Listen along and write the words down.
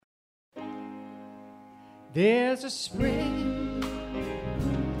There's a spring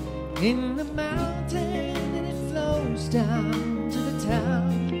in the mountain and it flows down to the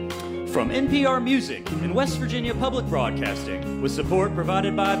town. From NPR Music and West Virginia Public Broadcasting, with support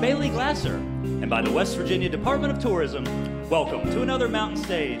provided by Bailey Glasser and by the West Virginia Department of Tourism, welcome to another Mountain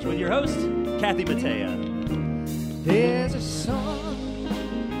Stage with your host, Kathy Mattea. There's a song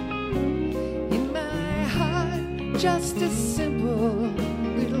in my heart, just a simple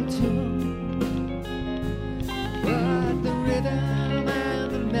little tune, but the rhythm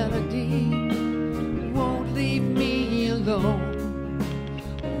and the melody won't leave me alone.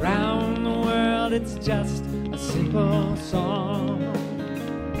 Around the world it's just a simple song.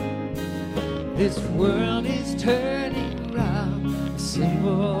 This world is turning around, a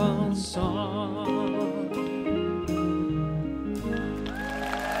simple song.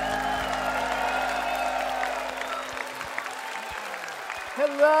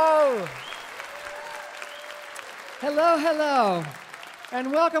 Hello. Hello, hello.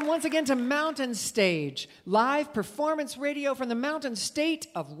 And welcome once again to Mountain Stage, live performance radio from the Mountain State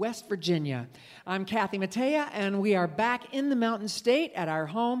of West Virginia. I'm Kathy Mattea, and we are back in the Mountain State at our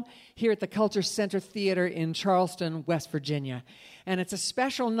home here at the Culture Center Theater in Charleston, West Virginia. And it's a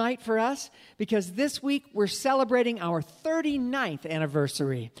special night for us because this week we're celebrating our 39th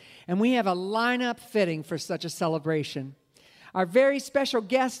anniversary, and we have a lineup fitting for such a celebration. Our very special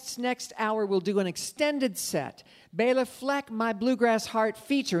guests next hour will do an extended set. Bela, Fleck, My Bluegrass Heart,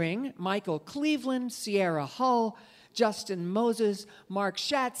 featuring Michael Cleveland, Sierra Hull, Justin Moses, Marc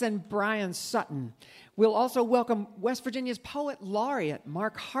Schatz, and Brian Sutton. We'll also welcome West Virginia's Poet Laureate,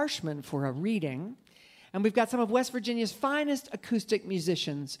 Marc Harshman, for a reading. And we've got some of West Virginia's finest acoustic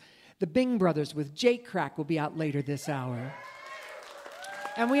musicians. The Bing Brothers with Jake Krack will be out later this hour.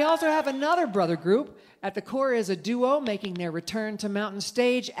 And we also have another brother group. At the core is a duo making their return to Mountain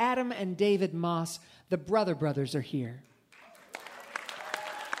Stage, Adam and David Moss. The Brother Brothers are here.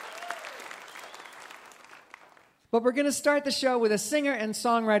 But we're going to start the show with a singer and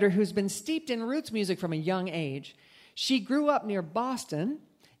songwriter who's been steeped in roots music from a young age. She grew up near Boston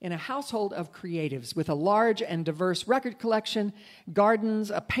in a household of creatives with a large and diverse record collection, gardens,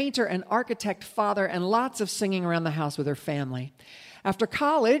 a painter and architect father, and lots of singing around the house with her family. After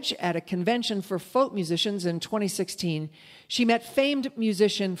college, at a convention for folk musicians in 2016, she met famed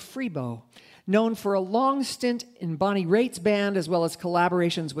musician Freebo, known for a long stint in Bonnie Raitt's band, as well as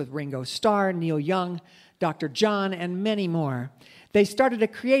collaborations with Ringo Starr, Neil Young, Dr. John, and many more. They started a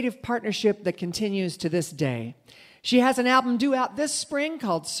creative partnership that continues to this day. She has an album due out this spring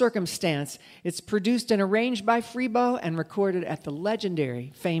called Circumstance. It's produced and arranged by Freebo and recorded at the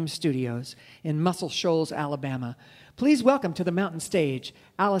legendary Fame Studios in Muscle Shoals, Alabama. Please welcome to the Mountain Stage,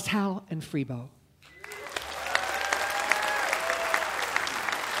 Alice Howe and Freebo.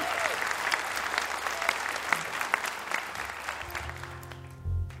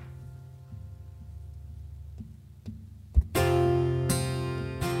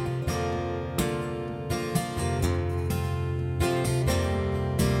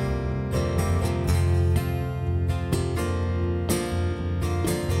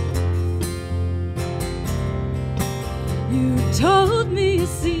 Told me you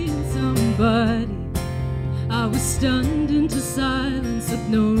seen somebody. I was stunned into silence with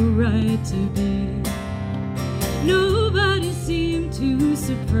no right to be. Nobody seemed too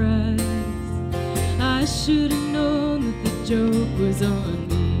surprised. I should have known that the joke was on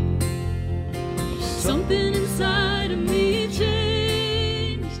me. Something inside of me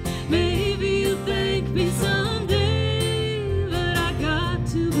changed. Maybe you'll thank me someday, but I got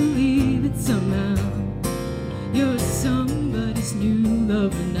to believe it somehow. You're somebody's new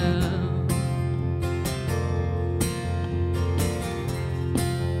lover now.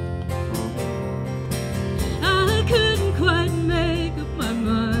 I couldn't quite make up my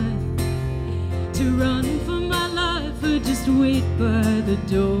mind to run for my life or just wait by the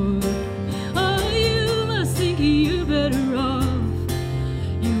door. Oh, you must think you're better off.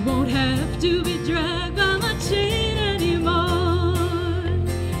 You won't have to be dragged by my chain anymore.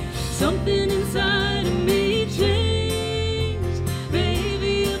 Something inside of me changed.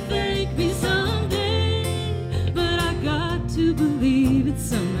 Maybe you'll thank me someday, but I got to believe it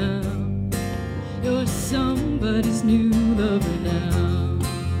somehow. You're somebody's new lover now.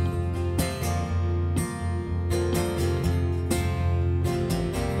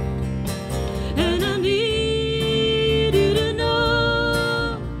 And I need you to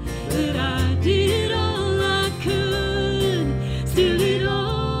know that I did all I could. Still it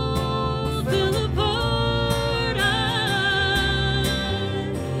all fell apart. I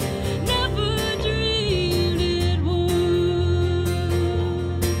never dreamed it would.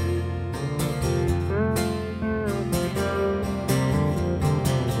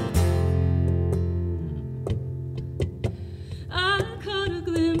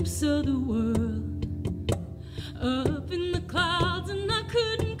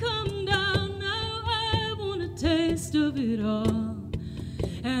 of it all.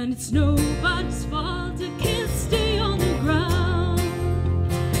 And it's nobody's fault, I can't stay on the ground.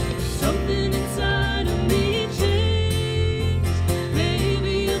 Something inside of me changed.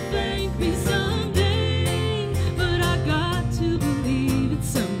 Maybe you'll thank me someday, but I got to believe it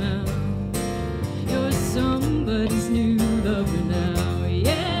somehow. You're somebody's new lover now.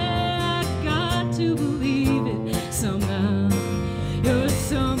 Yeah, I got to believe it somehow. You're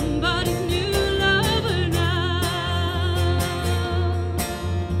somebody's new lover now.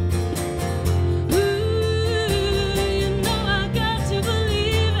 Ooh, you know I got to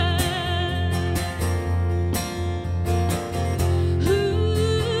believe it. Ooh,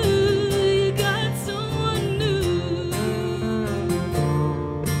 you got someone new.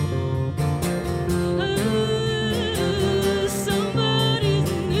 Ooh,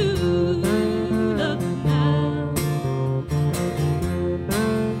 somebody's new lover now.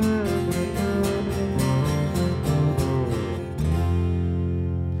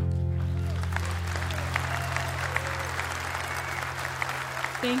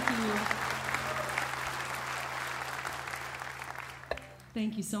 Thank you.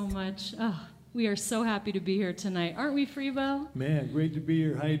 Thank you so much. Oh, we are so happy to be here tonight. Aren't we, Freebo? Man, great to be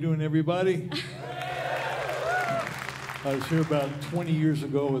here. How you doing, everybody? I was here about 20 years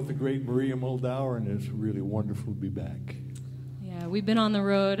ago with the great Maria Moldauer, and it's really wonderful to be back. Yeah, we've been on the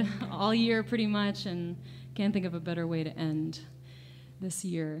road all year pretty much, and can't think of a better way to end this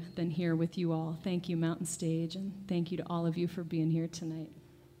year than here with you all. Thank you, Mountain Stage, and thank you to all of you for being here tonight.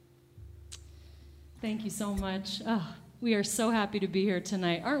 Thank you so much. Oh, we are so happy to be here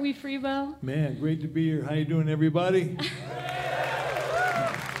tonight. Aren't we, Freebo? Man, great to be here. How you doing, everybody?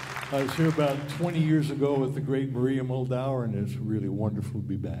 I was here about 20 years ago with the great Maria Moldauer, and it's really wonderful to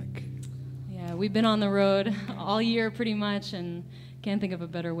be back. Yeah, we've been on the road all year pretty much, and can't think of a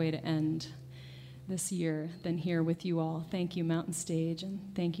better way to end this year than here with you all. Thank you, Mountain Stage, and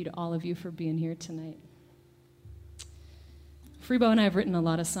thank you to all of you for being here tonight. Freebo and I have written a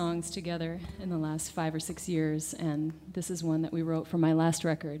lot of songs together in the last 5 or 6 years, and this is one that we wrote for my last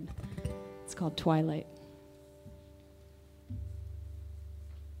record. It's called Twilight.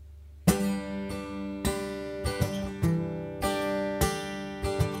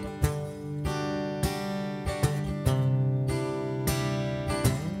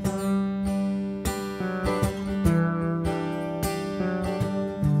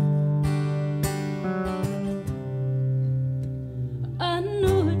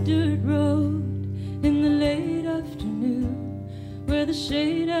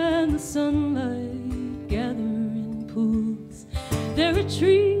 Shade and the sunlight gather in pools. There are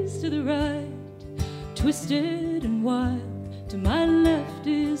trees to the right, twisted and wild. To my left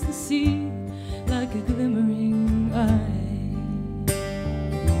is the sea, like a glimmering eye.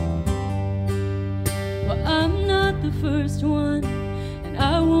 Well, I'm not the first one, and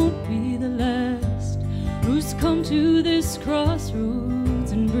I won't be the last, who's come to this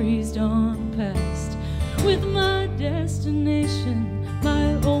crossroads and breezed on past. With my destination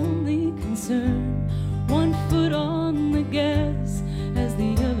my only concern, 1 foot on the gas as the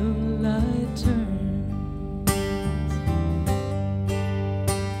yellow light turns.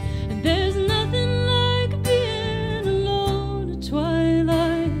 And there's nothing like being alone at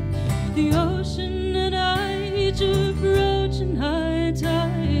twilight. The ocean and I each approaching high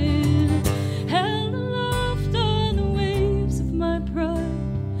tide, held aloft on the waves of my pride.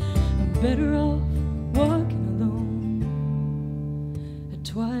 I'm better off walking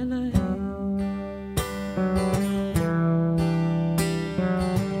twilight.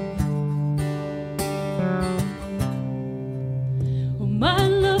 Well, my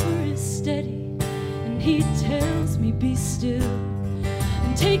lover is steady, and he tells me be still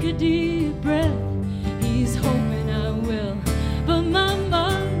and take a deep breath. He's hoping I will, but my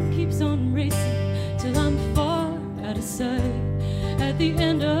mind keeps on racing till I'm far out of sight, at the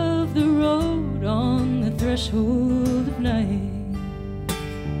end of the road, on the threshold of night.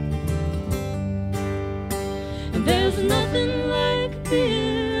 There's nothing like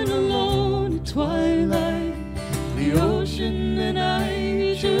being alone at twilight. The ocean and I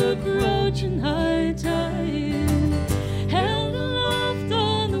each approaching high tide, held aloft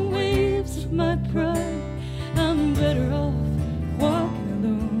on the waves of my pride. I'm better off walking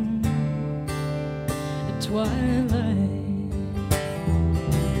alone at twilight.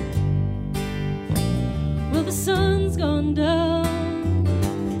 Well, the sun's gone down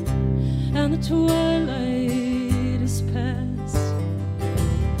and the twilight past,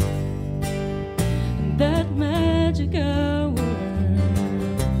 and that magic hour,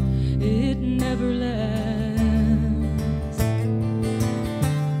 it never lasts.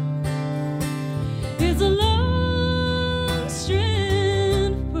 It's a long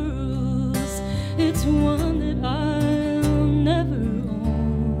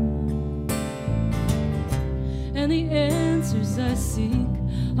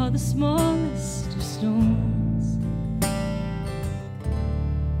are the smallest of stones.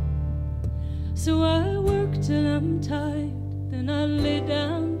 So I work till I'm tired, then I lay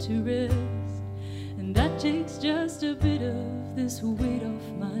down to rest, and that takes just a bit of this weight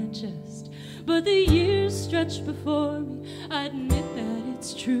off my chest. But the years stretch before me, I admit that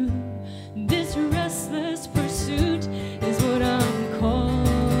it's true. This restless pursuit is what I'm called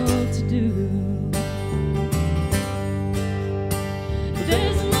to do.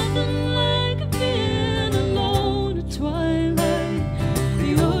 There's nothing like being alone at twilight,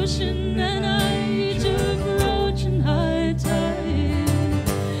 the ocean and I approaching high tide,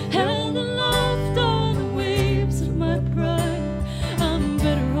 held aloft on the waves of my pride. I'm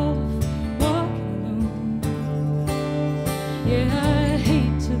better off walking alone. Yeah, I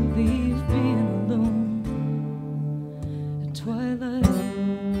hate to leave being alone at twilight.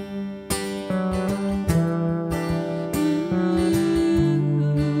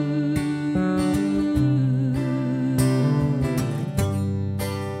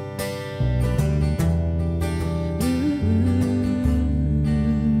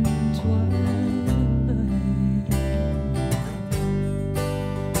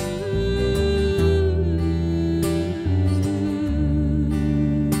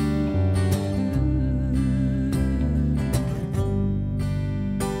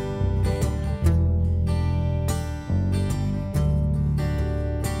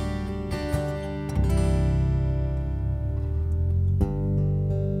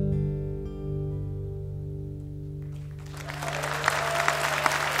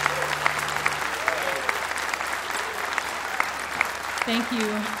 Thank you.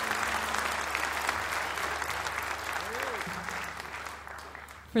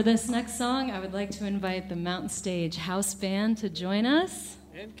 For this next song, I would like to invite the Mountain Stage House Band to join us.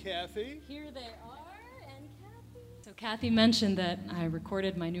 And Kathy. Here they are, and Kathy. So Kathy mentioned that I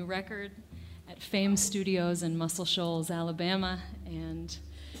recorded my new record at Fame Studios in Muscle Shoals, Alabama, and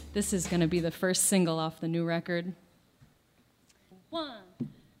this is going to be the first single off the new record. 1,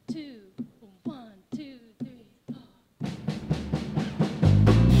 2, 1, 2, 3, 4.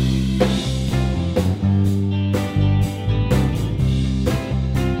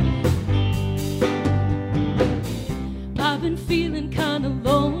 I've been feeling kind of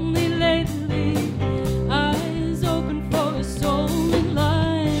lonely lately, eyes open for a soul in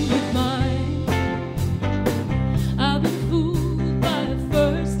line with mine. I've been fooled by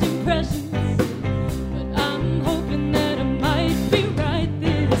first impressions, but I'm hoping that I might be right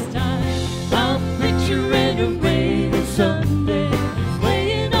this time. I'll picture in a rainy Sunday,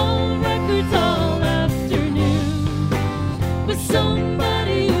 playing old records all afternoon, with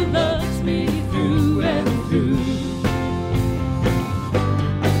somebody who loves me through and through.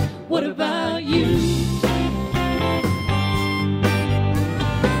 What about you?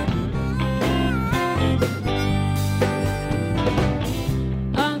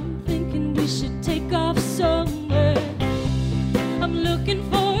 I'm thinking we should take off somewhere. I'm looking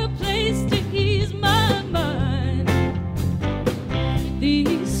for a place to ease my mind.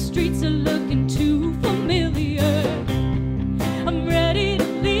 These streets are looking too familiar. I'm ready to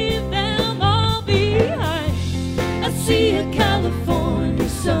leave them all behind. I see a California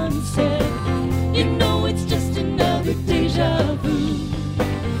sunset. You know it's just another deja vu.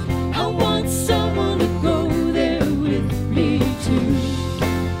 I want someone to go there with me too.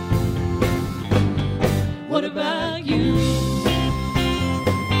 What about you?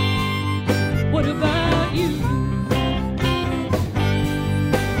 What about you?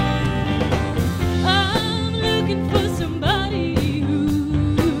 I'm looking for somebody who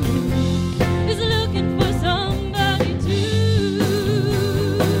is looking for somebody too.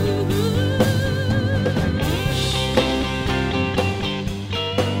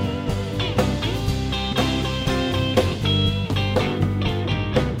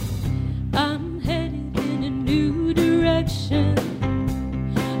 I'm headed in a new direction.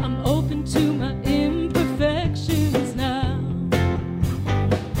 I'm open to my imperfections now.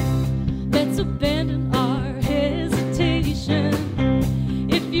 Let's abandon our hesitation.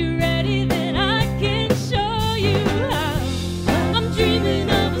 If you're ready, then I can show you how. I'm dreaming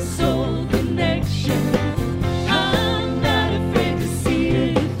of a soul connection. I'm not afraid to see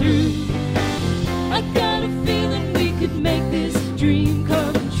it through. I got a feeling we could make this dream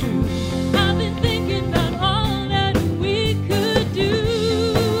come true. I've been thinking about all that we could do.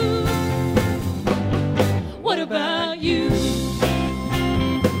 What about you?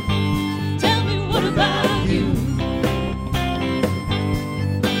 Tell me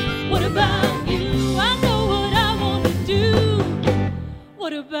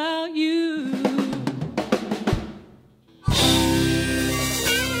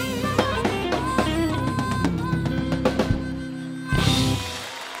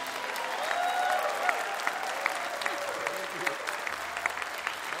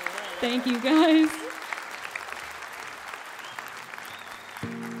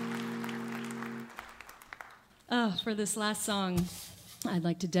For this last song, I'd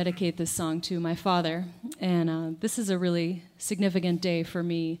like to dedicate this song to my father. And this is a really significant day for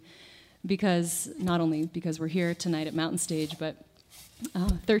me because, not only because we're here tonight at Mountain Stage, but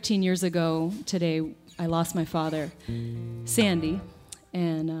 13 years ago today, I lost my father, Sandy.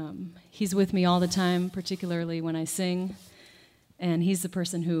 And he's with me all the time, particularly when I sing. And he's the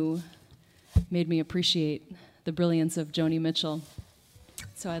person who made me appreciate the brilliance of Joni Mitchell.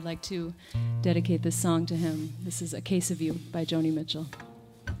 So I'd like to dedicate this song to him. This is A Case of You by Joni Mitchell.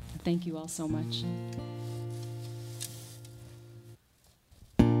 Thank you all so much.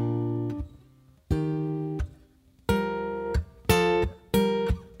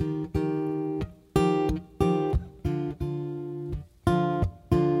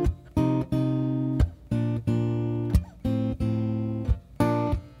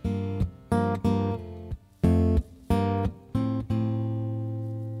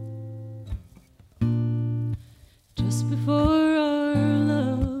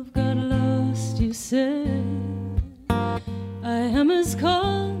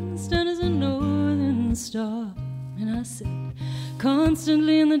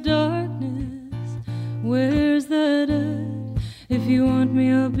 Constantly in the darkness, where's that at? If you want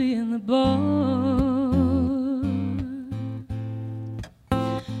me, I'll be in the bar.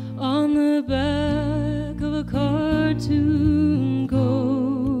 On the back of a cartoon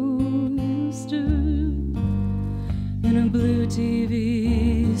coaster, in a blue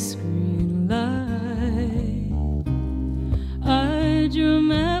TV screen light, I drew a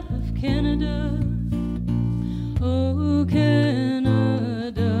map of Canada. Oh, Canada,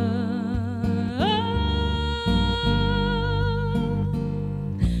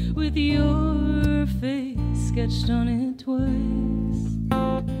 with your face sketched on it twice.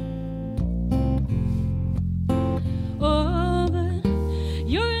 Oh, but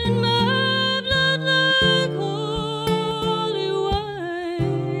you're in my blood like holy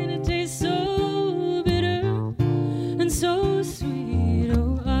wine. It tastes so bitter and so sweet.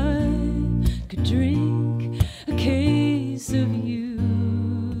 Oh, I could drink a case of you,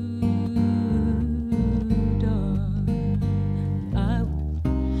 darling. I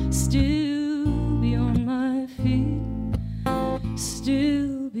would still be on my feet,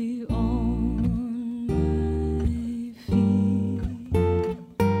 still be on my feet.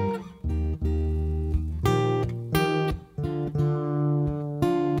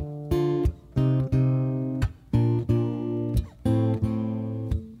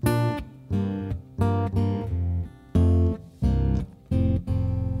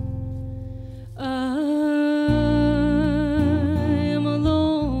 I am a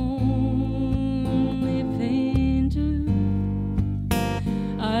lonely painter.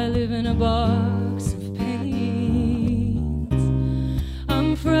 I live in a box of paints.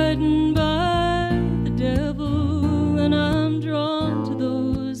 I'm frightened by the devil, and I'm drawn to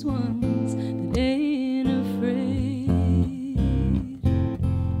those ones that ain't afraid.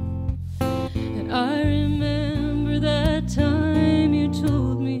 And I remember that time you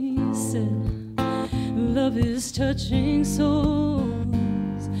told me, you said, love is touching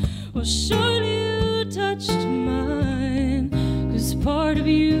souls. Well, surely you touched mine, 'cause part of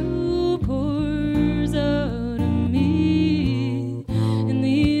you pours out of me in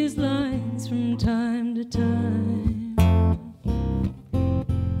these lines from time to time.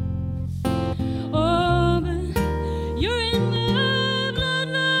 Oh, but you're in my blood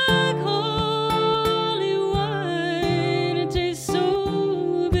like holy wine. It tastes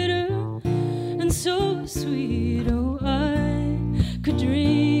so bitter and so sweet. Oh, I could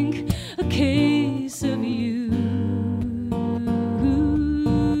drink a case of you,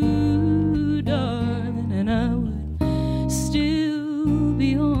 darling, and I would still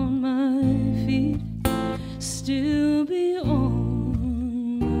be on my feet, still be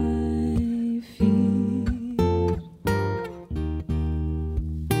on my feet.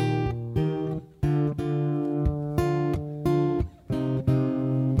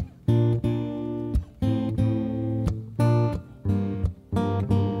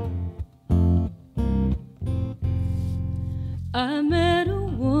 I met a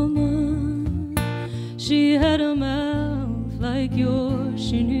woman, she had a mouth like yours.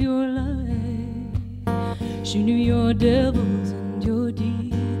 She knew your life, she knew your devils and your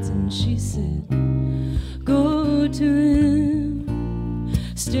deeds. And she said, go to him,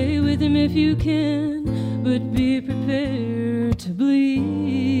 stay with him if you can, but be prepared to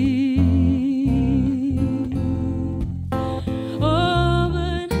bleed. Oh,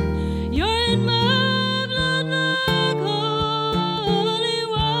 but you're in my blood like holy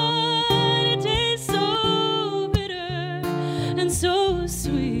wine. It tastes so bitter and so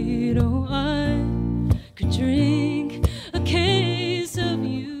sweet. Oh, I could drink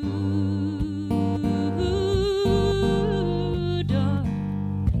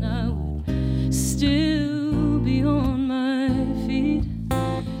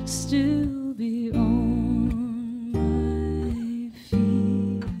still be on my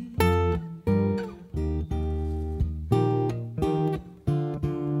feet.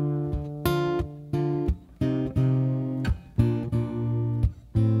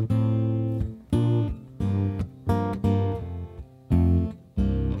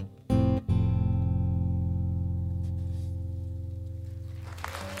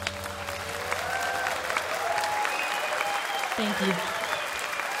 Thank you.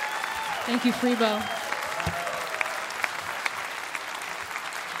 Thank you, Freebo.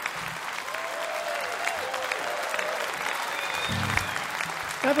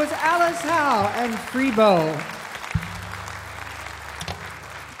 That was Alice Howe and Freebo.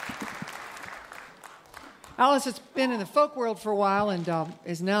 Alice has been in the folk world for a while and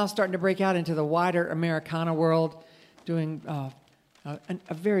is now starting to break out into the wider Americana world, doing a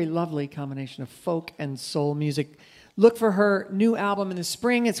very lovely combination of folk and soul music. Look for her new album in the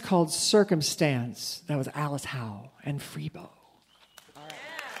spring. It's called Circumstance. That was Alice Howe and Freebo.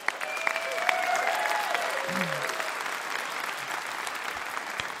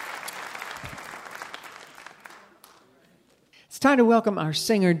 It's time to welcome our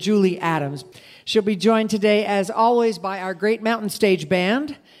singer, Julie Adams. She'll be joined today, as always, by our great Mountain Stage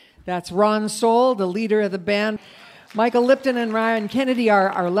Band. That's Ron Soul, the leader of the band. Michael Lipton and Ryan Kennedy are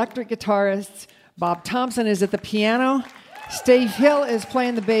our electric guitarists. Bob Thompson is at the piano. Steve Hill is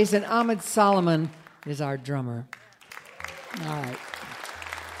playing the bass, and Ahmed Solomon is our drummer. All right.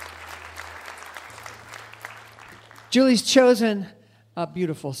 Julie's chosen a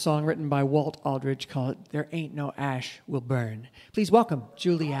beautiful song written by Walt Aldridge called There Ain't No Ash Will Burn. Please welcome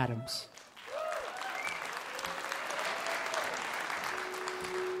Julie Adams.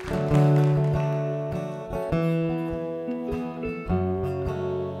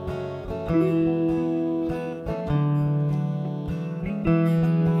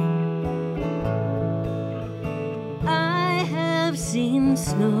 I have seen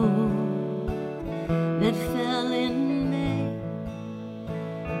snow that fell in May.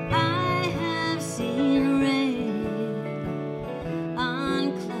 I have seen rain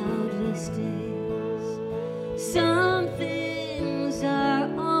on cloudless days. Some things are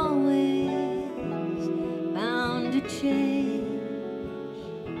always bound to change.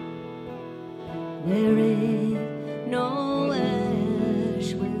 There ain't no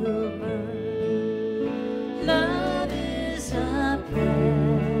ash will burn. Love is a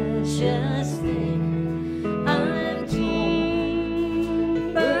precious thing. I'm told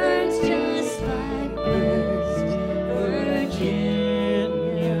it burns just like West Virginia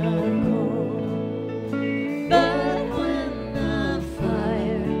gold. But when the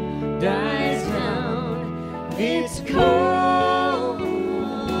fire dies down, it's cold.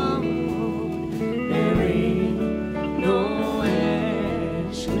 There ain't no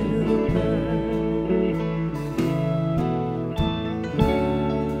ash will burn.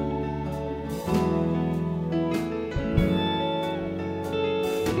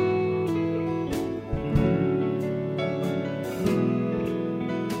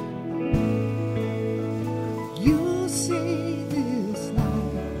 You say this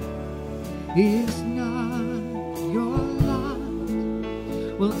life is not your lot.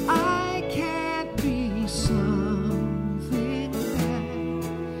 Well, I can't be something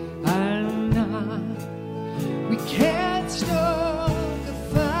that I'm not. We can't start the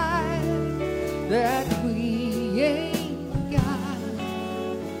fight that we ain't got.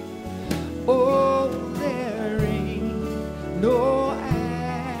 Oh, there ain't no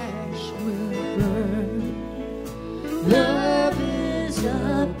ash will burn. Love is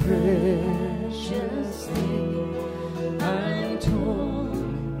a precious thing. I'm told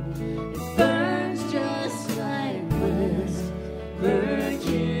it burns just like West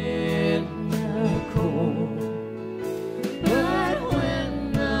Virginia coal. But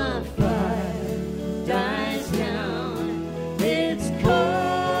when the fire dies down, it's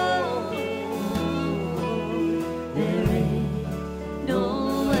cold. There ain't no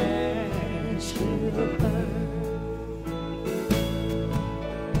ash will burn.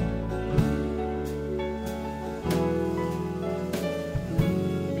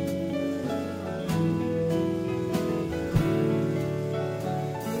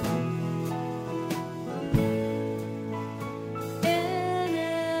 In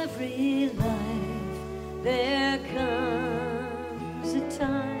every life there comes a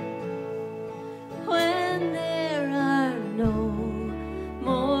time when there are no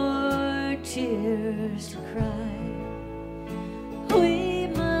more tears to cry. We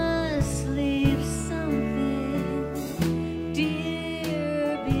must leave something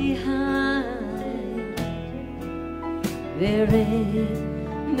dear behind. There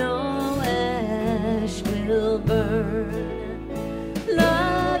ain't no ash will burn.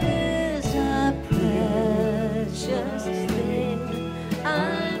 Love is a precious thing,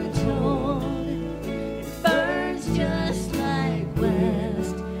 I'm told. It burns just like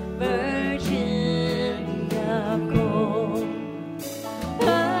West Virginia gold.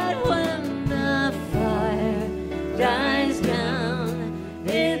 But when the fire dies down,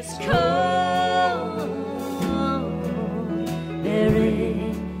 it's cold. There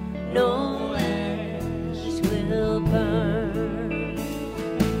ain't no ash will burn.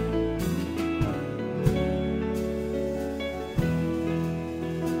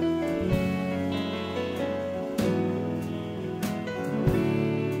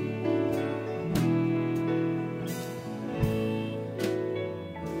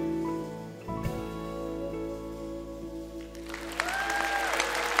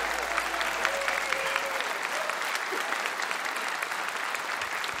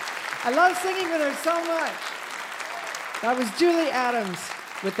 I love singing with her so much. That was Julie Adams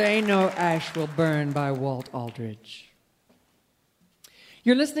with There Ain't No Ash Will Burn by Walt Aldridge.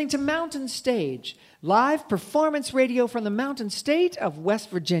 You're listening to Mountain Stage, live performance radio from the Mountain State of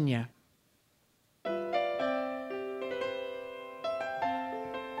West Virginia.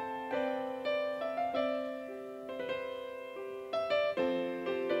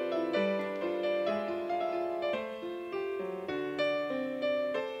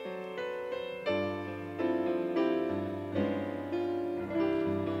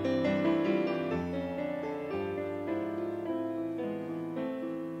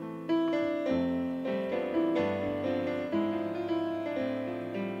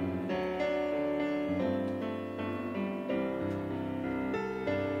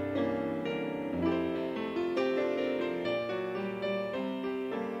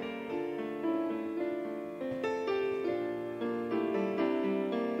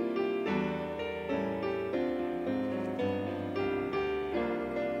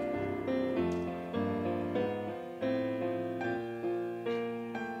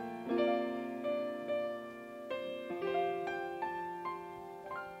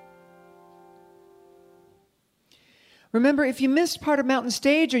 Remember, if you missed part of Mountain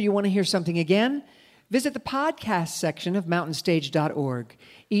Stage or you want to hear something again, visit the podcast section of mountainstage.org.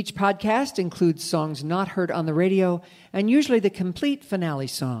 Each podcast includes songs not heard on the radio and usually the complete finale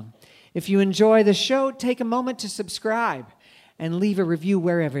song. If you enjoy the show, take a moment to subscribe and leave a review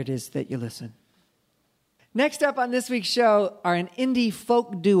wherever it is that you listen. Next up on this week's show are an indie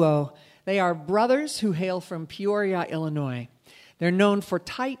folk duo. They are brothers who hail from Peoria, Illinois. They're known for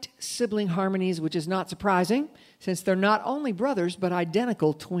tight sibling harmonies, which is not surprising, since they're not only brothers, but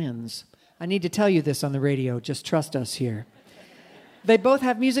identical twins. I need to tell you this on the radio. Just trust us here. They both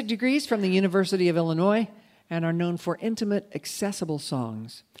have music degrees from the University of Illinois and are known for intimate, accessible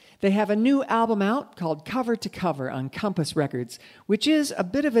songs. They have a new album out called Cover to Cover on Compass Records, which is a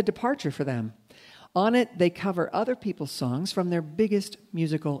bit of a departure for them. On it, they cover other people's songs from their biggest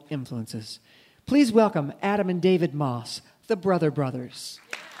musical influences. Please welcome Adam and David Moss, the Brother Brothers.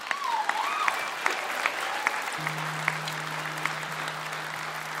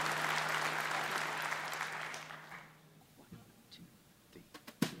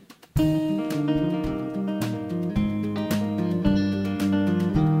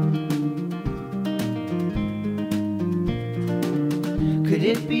 Could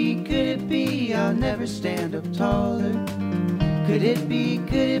it be, I'll never stand up taller? Could it be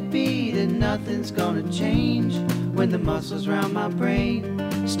that nothing's gonna change when the muscles round my brain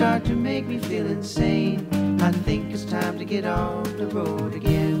start to make me feel insane? I think it's time to get on the road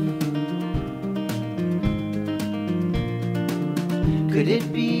again. Could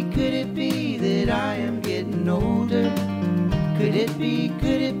it be that I am getting older? Could it be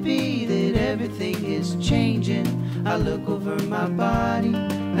that everything is changing? I look over my body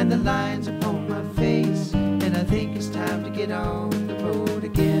and the lines upon my face, and I think it's time to get on the road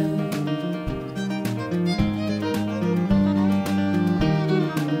again.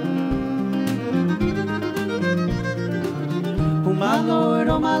 Oh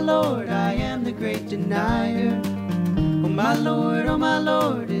my Lord, I am the great denier. Oh my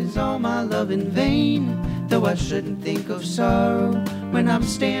Lord, is all my love in vain? Though I shouldn't think of sorrow when I'm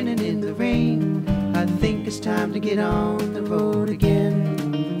standing in the rain, I think it's time to get on the road again.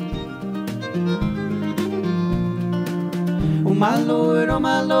 Oh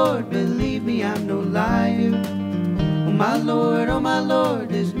my Lord, believe me, I'm no liar. Oh my Lord,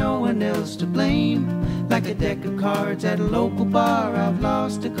 there's no one else to blame. Like a deck of cards at a local bar, I've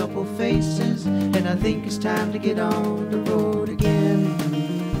lost a couple faces, and I think it's time to get on the road again.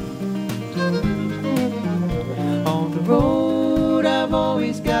 On the road road, I've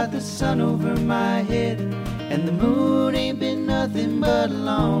always got the sun over my head, and the moon ain't been nothing but a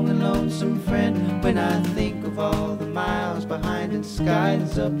long and lonesome friend. When I think of all the miles behind and sky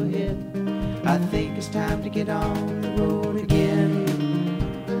that's up ahead, I think it's time to get on the road again.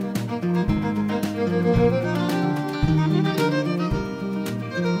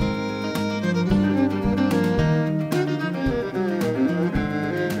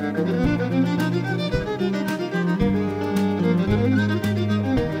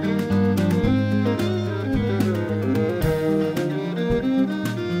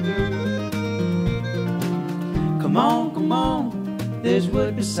 Come on, there's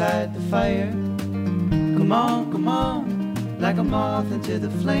wood beside the fire. Come on, like a moth into the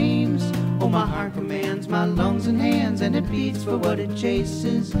flames. Oh, my heart commands my lungs and hands, and it beats for what it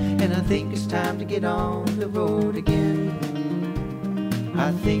chases. And I think it's time to get on the road again.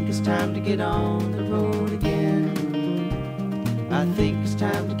 I think it's time to get on the road again. I think it's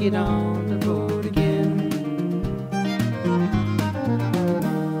time to get on the road again.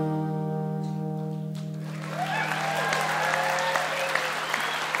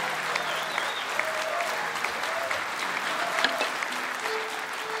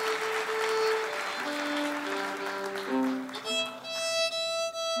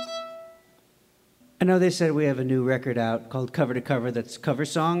 I know they said we have a new record out called Cover to Cover that's cover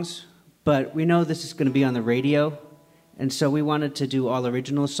songs, but we know this is going to be on the radio, and so we wanted to do all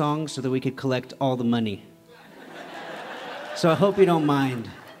original songs so that we could collect all the money. So I hope you don't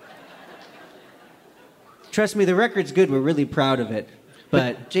mind. Trust me, the record's good. We're really proud of it.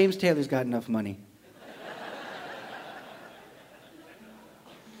 But James Taylor's got enough money.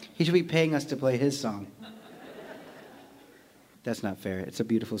 He should be paying us to play his song. That's not fair. It's a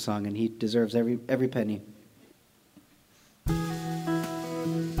beautiful song, and he deserves every penny.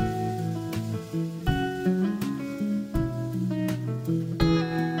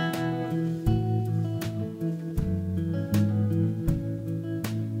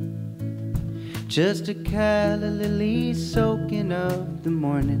 Just a calla lily soaking up the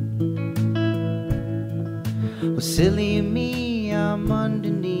morning. Well, silly me, I'm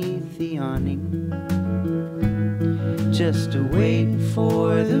underneath the awning, just waiting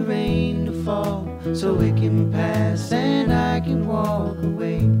for the rain to fall so it can pass and I can walk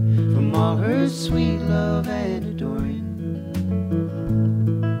away from all her sweet love and adoring.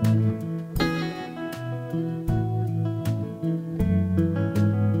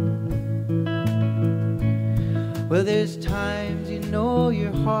 Well, there's times you know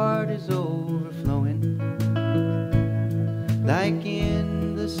your heart is overflowing, like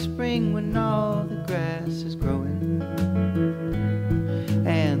in the spring when all the grass is growing,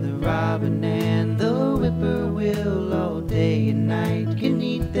 and the robin and the whippoorwill all day and night can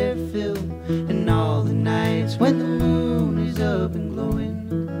eat their fill, and all the nights when the moon is up and glowing.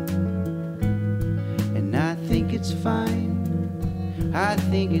 And I think it's fine, I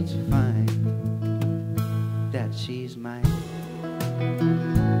think it's fine that she's mine.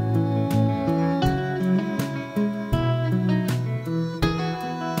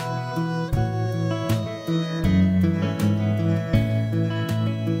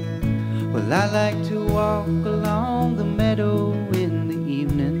 Well, I like to walk along the meadow in the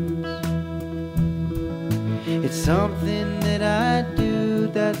evenings. It's something that I do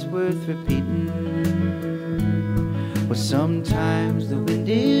that's worth repeating. Well, sometimes the wind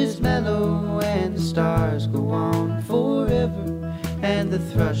is mellow and the stars go on forever, and the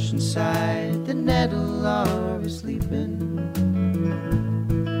thrush inside the nettle are sleeping.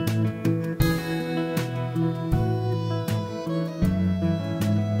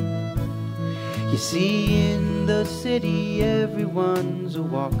 You see, in the city everyone's a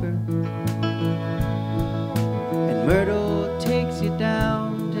walker, and Myrtle takes you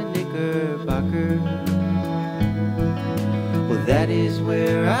down to Knickerbocker. Well, that is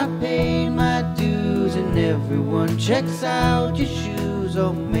where I paid my dues, and everyone checks out your shoes.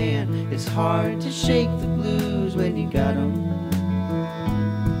 Oh man, it's hard to shake the blues when you got 'em.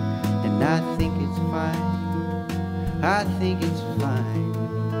 And I think it's fine, I think it's fine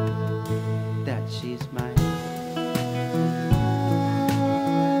that she's mine.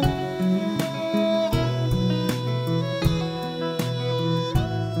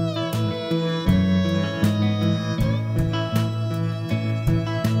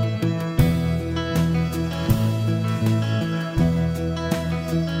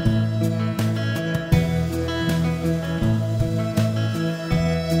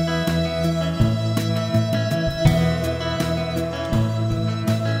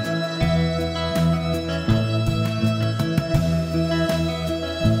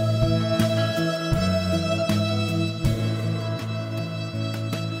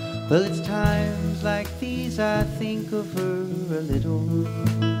 Well, it's times like these I think of her a little.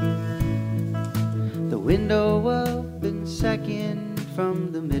 The window up and second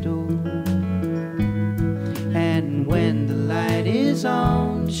from the middle. And when the light is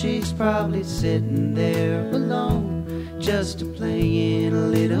on, she's probably sitting there alone, just playing a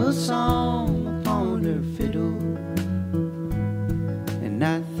little song upon her fiddle. And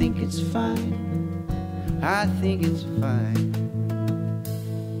I think it's fine, I think it's fine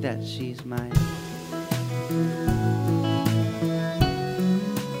that she's mine.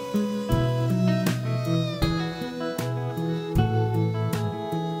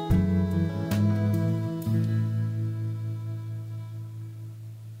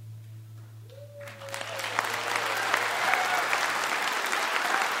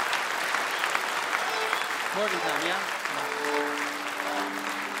 Morgantown, yeah?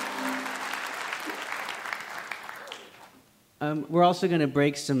 We're also going to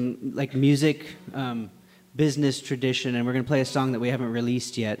break some like music business tradition, and we're going to play a song that we haven't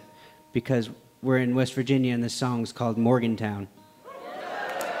released yet because we're in West Virginia, and this song's called Morgantown.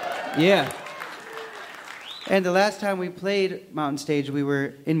 Yeah. And the last time we played Mountain Stage, we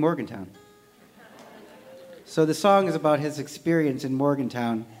were in Morgantown. So the song is about his experience in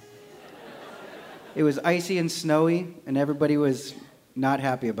Morgantown. It was icy and snowy, and everybody was not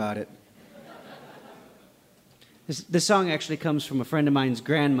happy about it. This song actually comes from a friend of mine's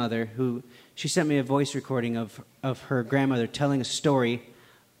grandmother, who she sent me a voice recording of her grandmother telling a story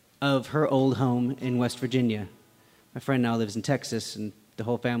of her old home in West Virginia. My friend now lives in Texas, and the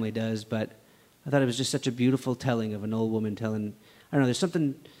whole family does, but I thought it was just such a beautiful telling of an old woman telling. I don't know.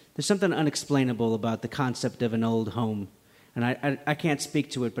 There's something unexplainable about the concept of an old home, and I can't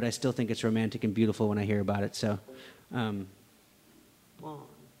speak to it, but I still think it's romantic and beautiful when I hear about it. So, 1,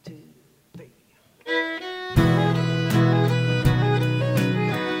 2, 3.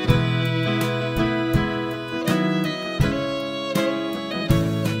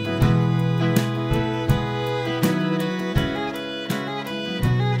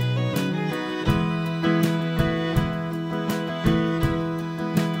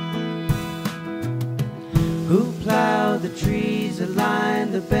 Who plowed the trees that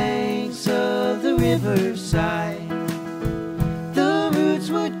line the banks of the riverside? The roots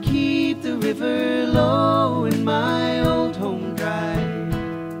would keep the river low and my old home dry.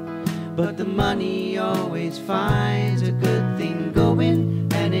 But the money always finds a good thing going,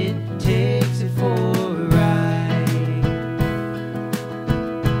 and it takes it for a ride.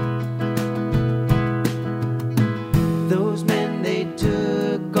 Those men, they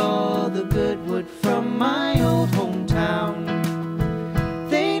took all the good wood from my old hometown.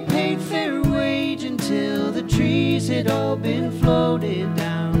 They paid fair wage until the trees had all been floated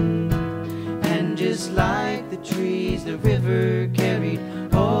down. And just like the trees, the river carried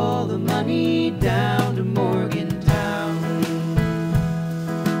all the money down to Morgantown.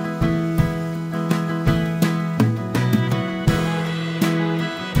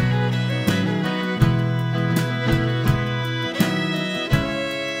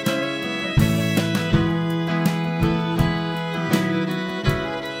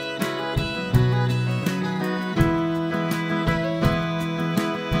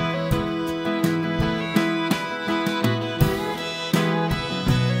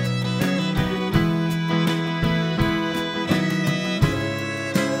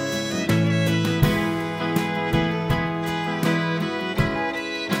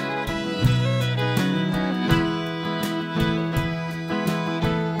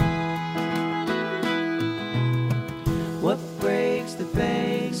 What breaks the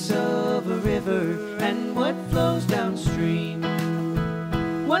banks of a river and what flows downstream?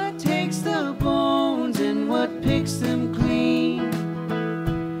 What takes the bones and what picks them clean?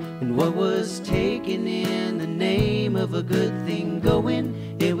 And what was taken in the name of a good thing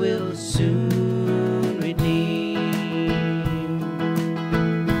going, it will soon redeem.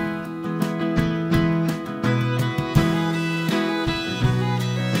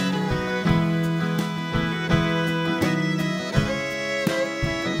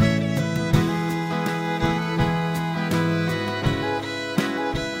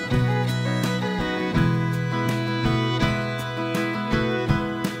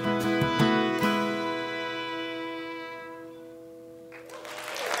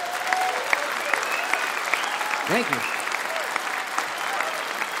 Thank you.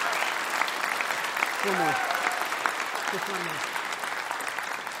 One more. Just one more.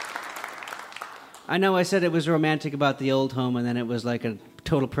 I know I said it was romantic about the old home, and then it was like a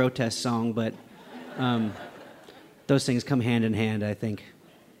total protest song, but those things come hand in hand, I think.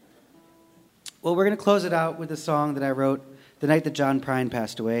 Well, we're going to close it out with a song that I wrote the night that John Prine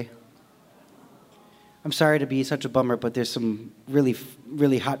passed away. I'm sorry to be such a bummer, but there's some really,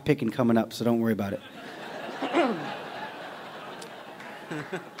 really hot picking coming up, so don't worry about it.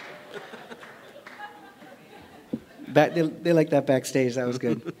 They like that backstage. That was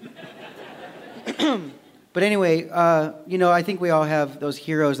good. But anyway, I think we all have those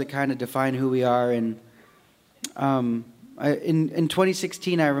heroes that kind of define who we are. And in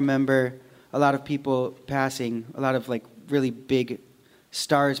 2016, I remember a lot of people passing, a lot of like really big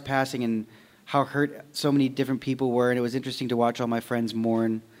stars passing, and how hurt so many different people were. And it was interesting to watch all my friends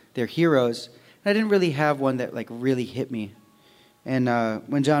mourn their heroes. And I didn't really have one that like really hit me. And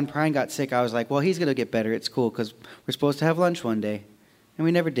when John Prine got sick, I was like, well, he's going to get better. It's cool because we're supposed to have lunch one day. And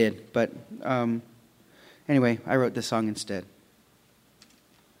we never did. But anyway, I wrote this song instead.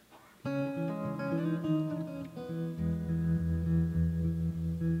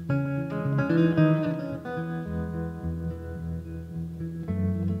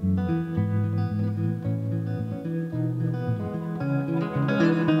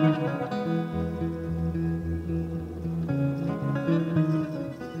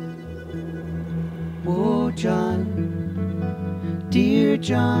 John, dear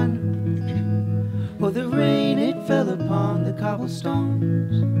John, oh, the rain, it fell upon the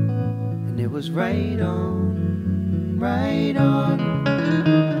cobblestones, and it was right on, right on.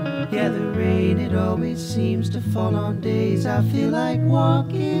 Yeah, the rain, it always seems to fall on days I feel like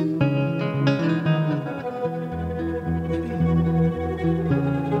walking.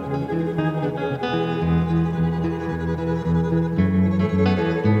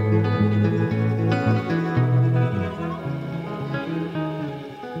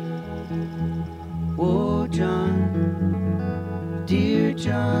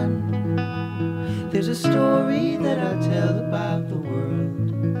 There's a story that I tell about the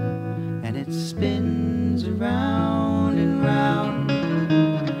world, and it spins around and round.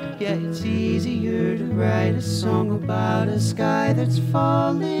 Yeah, it's easier to write a song about a sky that's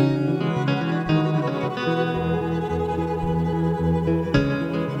falling.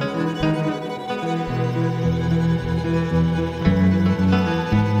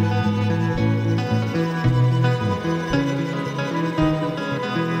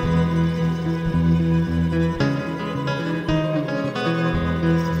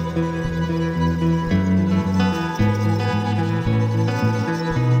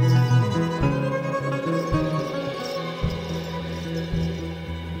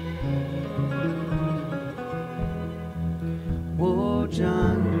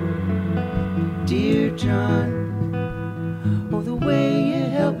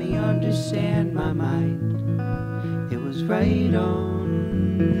 Right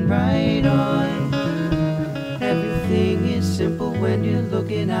on, right on. Everything is simple when you're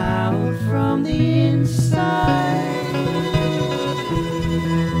looking out from the inside.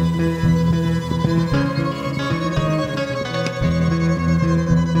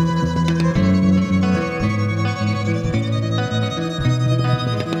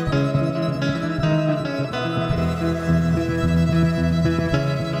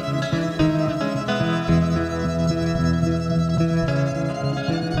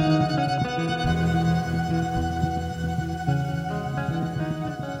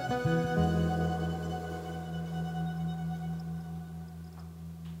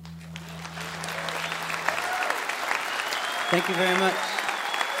 Thank you very much.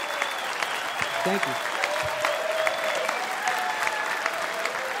 Thank you.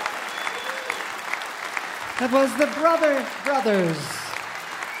 That was the Brothers.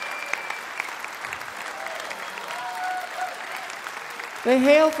 They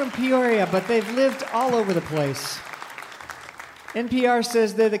hail from Peoria, but they've lived all over the place. NPR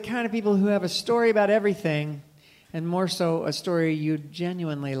says they're the kind of people who have a story about everything, and more so a story you'd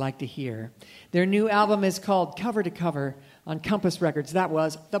genuinely like to hear. Their new album is called Cover to Cover on Compass Records. That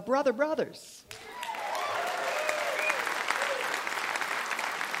was the Brothers.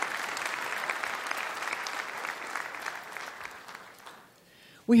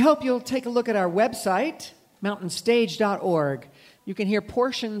 We hope you'll take a look at our website, mountainstage.org. You can hear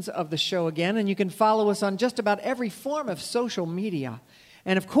portions of the show again, and you can follow us on just about every form of social media.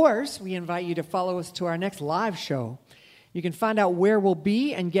 And of course, we invite you to follow us to our next live show. You can find out where we'll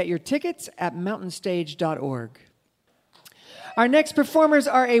be and get your tickets at mountainstage.org. Our next performers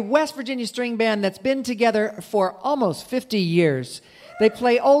are a West Virginia string band that's been together for almost 50 years. They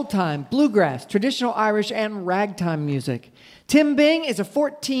play old-time, bluegrass, traditional Irish, and ragtime music. Tim Bing is a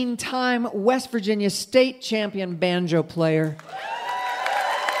 14-time West Virginia state champion banjo player.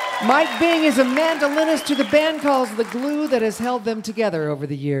 Mike Bing is a mandolinist who the band calls the glue that has held them together over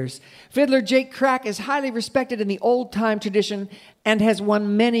the years. Fiddler Jake Krack is highly respected in the old-time tradition and has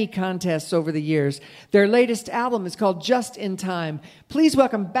won many contests over the years. Their latest album is called Just in Time. Please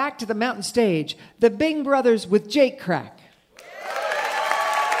welcome back to the mountain stage, the Bing Brothers with Jake Krack.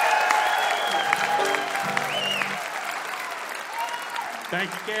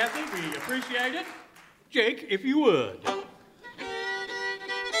 Thank you, Kathy. We appreciate it. Jake, if you would.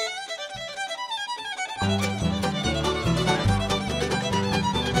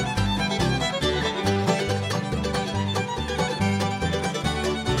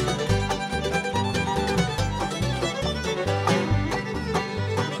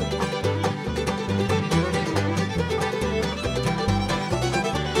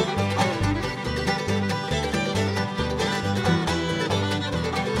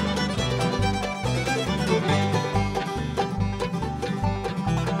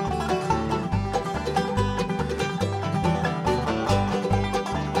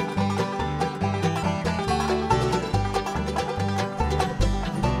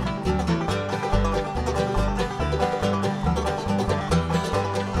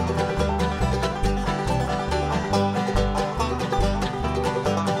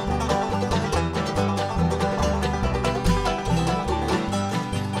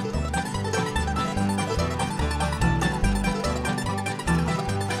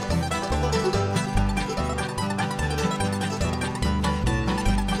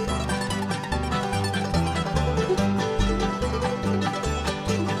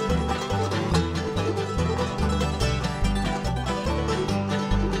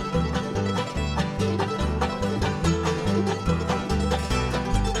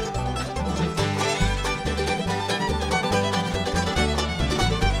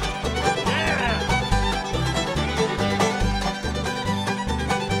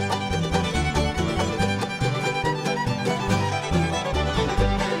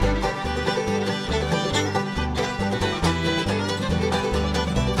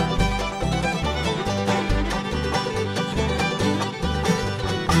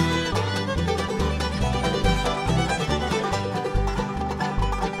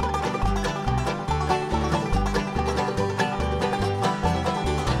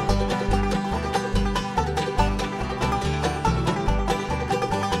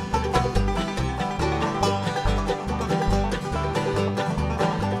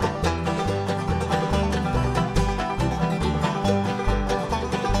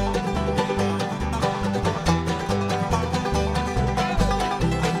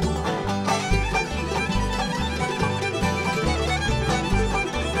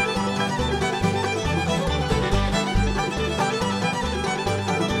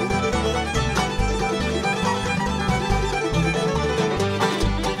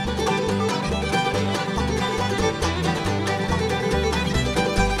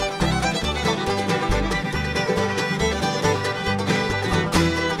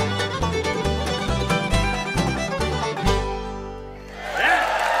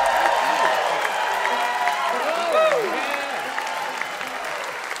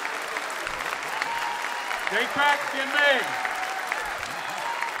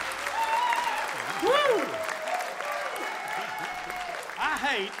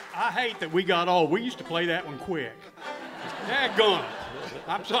 I hate that we got old. We used to play that one quick. Daggone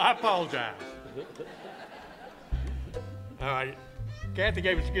it. I apologize. All right. Kathy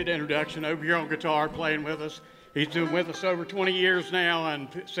gave us a good introduction over here on guitar, playing with us. He's been with us over 20 years now and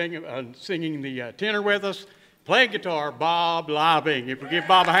singing the tenor with us. Playing guitar, Bob Liebing. If we give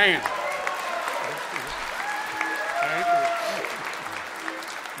Bob a hand.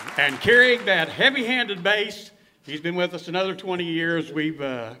 And carrying that heavy-handed bass, he's been with us another 20 years. We've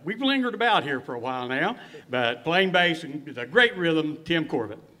lingered about here for a while now, but playing bass and the great rhythm, Tim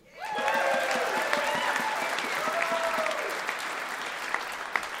Corbett.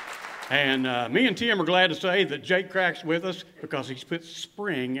 And me and Tim are glad to say that Jake Krack's with us because he's put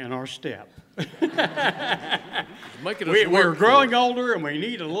spring in our step. We're growing older and we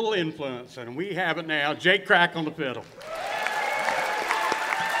need a little influence, and we have it now. Jake Krack on the fiddle.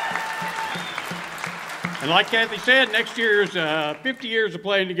 And like Kathy said, next year's 50 years of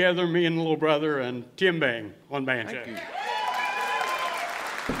playing together, me and little brother and Tim Bang, one banjo. Thank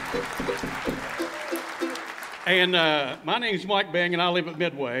you. And my name's Mike Bang, and I live at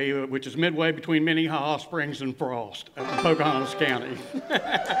Midway, which is midway between Minnehaha Springs and Frost in Pocahontas County.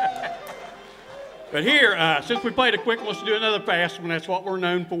 But here, since we played a quick one, let's do another fast one. That's what we're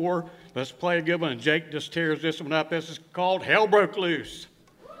known for. Let's play a good one, and Jake just tears this one up. This is called Hell Broke Loose.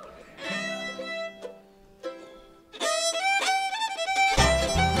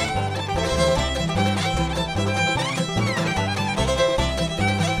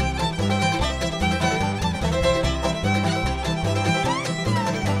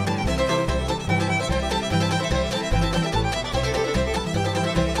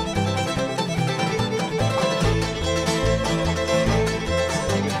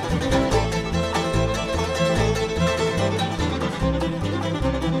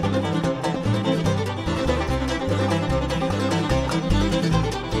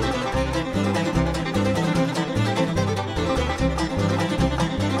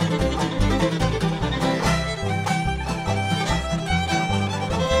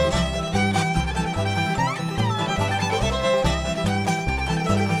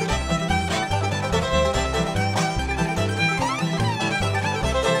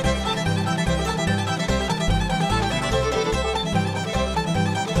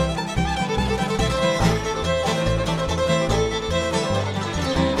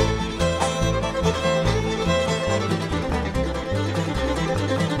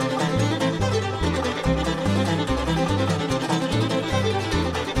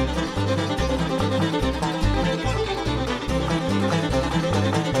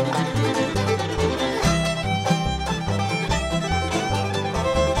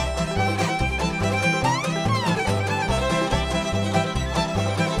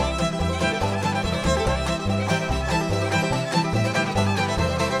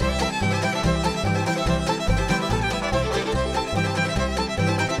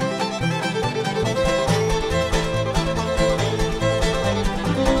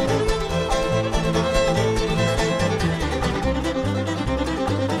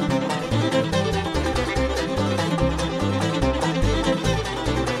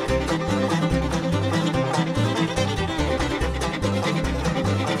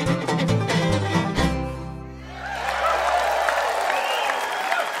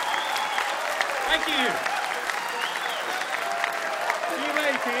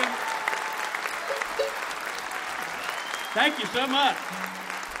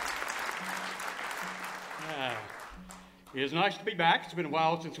 It is nice to be back. It's been a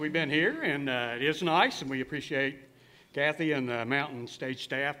while since we've been here, and it is nice, and we appreciate Kathy and the Mountain Stage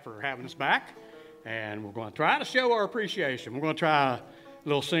staff for having us back. And we're going to try to show our appreciation. We're going to try a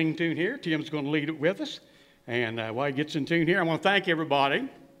little sing tune here. Tim's going to lead it with us. And while he gets in tune here, I want to thank everybody,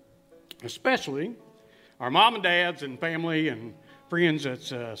 especially our mom and dads and family and friends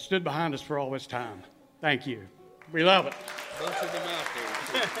that's stood behind us for all this time. Thank you. We love it.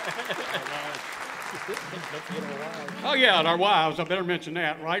 Oh, yeah, and our wives. I better mention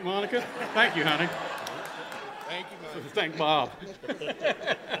that, right, Monica? Thank you, honey. Thank you, Monica. Thank Bob.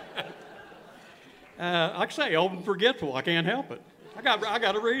 Like I say, old and forgetful. I can't help it. I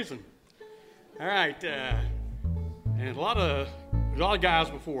got a reason. All right. And a lot of guys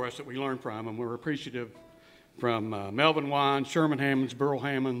before us that we learned from, and we're appreciative from Melvin Wine, Sherman Hammonds, Burl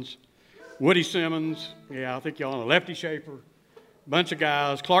Hammonds, Woody Simmons. Yeah, I think y'all know Lefty Schaefer. Bunch of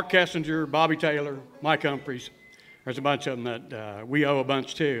guys, Clark Kessinger, Bobby Taylor, Mike Humphreys. There's a bunch of them that we owe a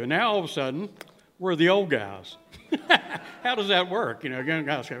bunch to. And now all of a sudden, we're the old guys. How does that work? You know, young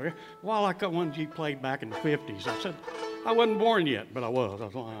guys go, well, I got one you played back in the 50s. I said, I wasn't born yet, but I was. I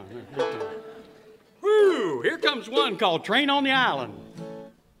was lying. Woo! Here comes one called Train on the Island.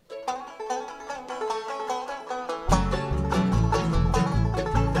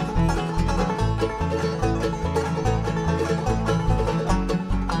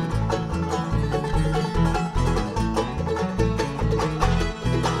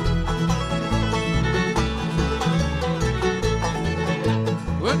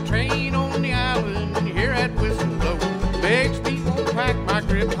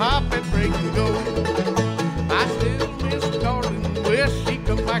 Hop and break and go. I still miss darling, wish she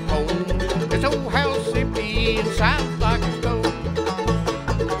come back home. This old house empty and silent like a stone.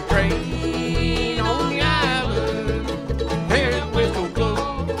 Train on the island, there at Whistle Blow.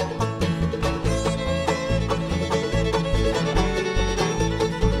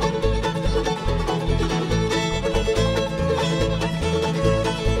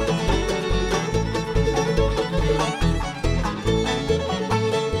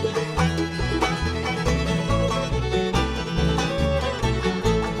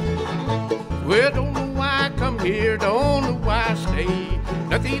 Well, don't know why I come here, don't know why I stay.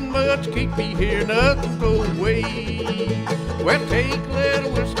 Nothing much keep me here, nothing throw away. Well, take a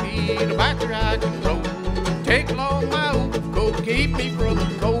little whiskey, tobacco I can roll. Take along my overcoat, keep me from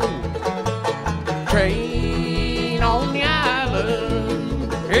the cold. Train on the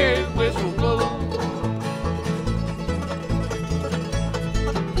island, here Whistle Blow.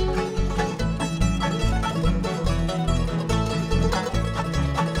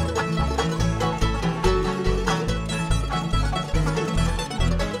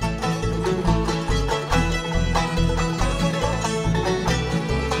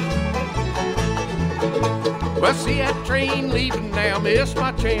 Well, see that train leaving now, missed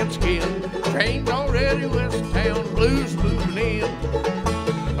my chance again. Train's already west of town, blues moving in.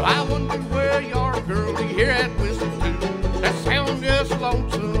 Well, I wonder where you are, girl, to hear that whistle too. That sound just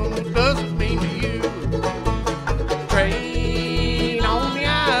lonesome, it doesn't mean to you. Train on the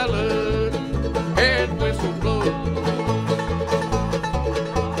island, head Whistle Blow.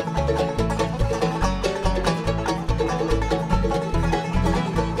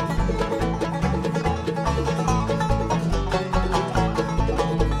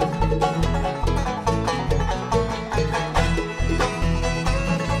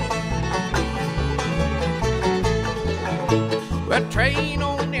 That train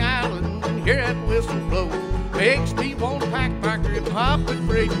on the island, hear that whistle blow. Makes me want to pack my grip, hop and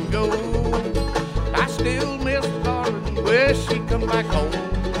break and go. I still miss the darling, wish she'd come back home.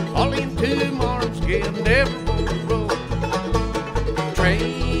 All into my arms again, never want to roll.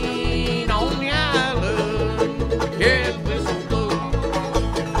 Train on the island, hear that whistle blow.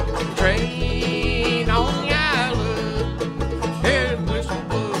 Train on the island, hear that whistle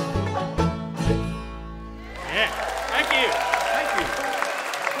blow. Yeah, thank you.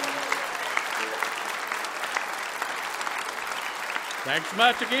 Thanks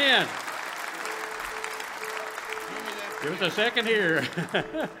much again. Give us a second here.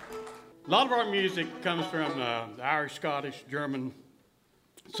 A lot of our music comes from the Irish, Scottish, German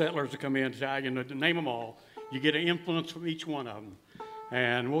settlers that come in, Italian, to name them all. You get an influence from each one of them.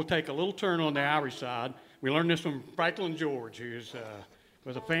 And we'll take a little turn on the Irish side. We learned this from Franklin George, who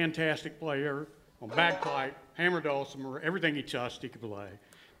was a fantastic player on bagpipe, hammer dulcimer, everything he touched he could play.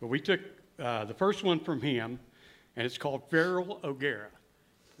 But we took the first one from him, and it's called Feral O'Gara.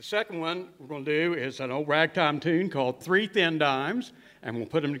 The second one we're going to do is an old ragtime tune called Three Thin Dimes, and we'll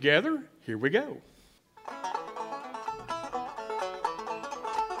put them together. Here we go.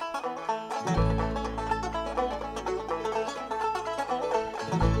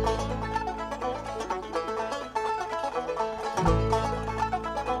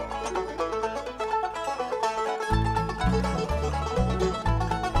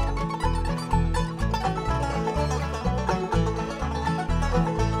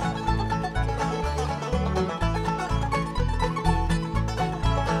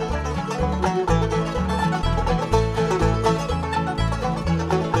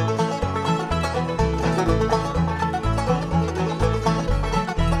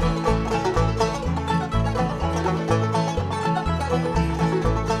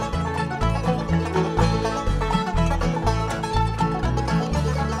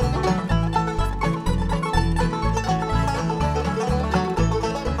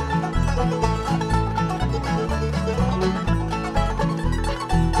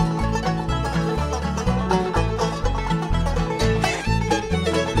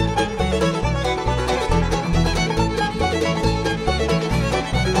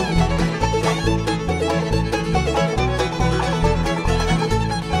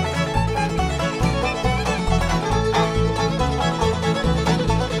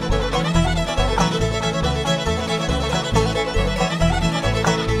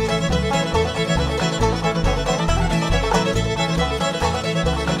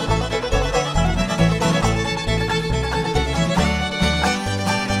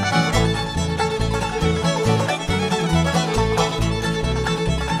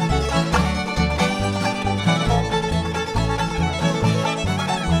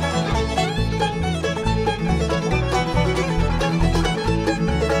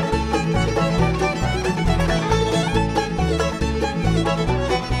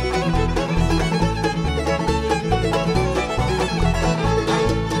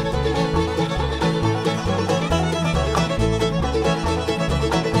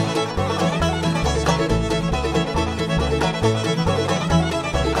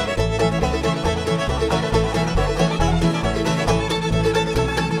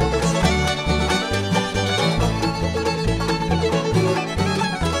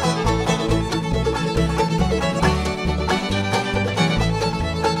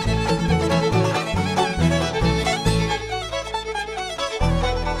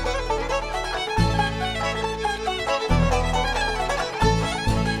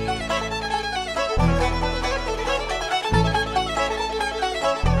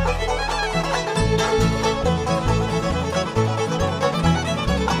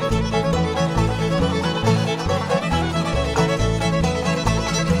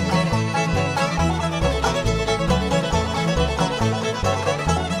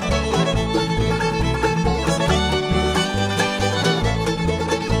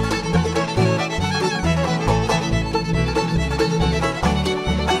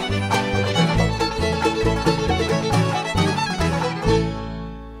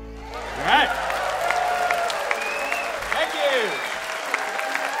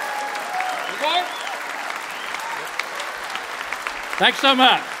 Thanks so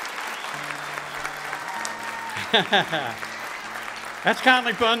much. That's kind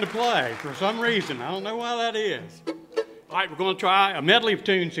of fun to play for some reason. I don't know why that is. All right, we're going to try a medley of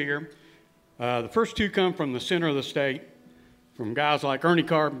tunes here. The first two come from the center of the state, from guys like Ernie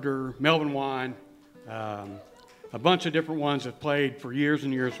Carpenter, Melvin Wine, a bunch of different ones that played for years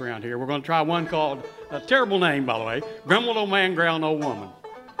and years around here. We're going to try one called, a terrible name, by the way, Grumbled Old Man, Growled Old Woman.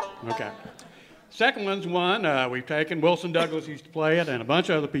 Okay. Second one's one we've taken. Wilson Douglas used to play it, and a bunch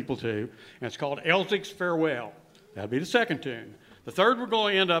of other people too. And it's called Elzig's Farewell. That'll be the second tune. The third, we're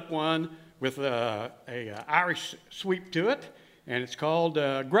going to end up one with a Irish sweep to it, and it's called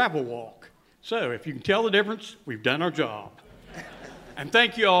Gravel Walk. So if you can tell the difference, we've done our job. And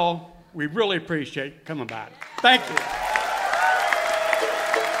thank you all. We really appreciate coming by. Thank you.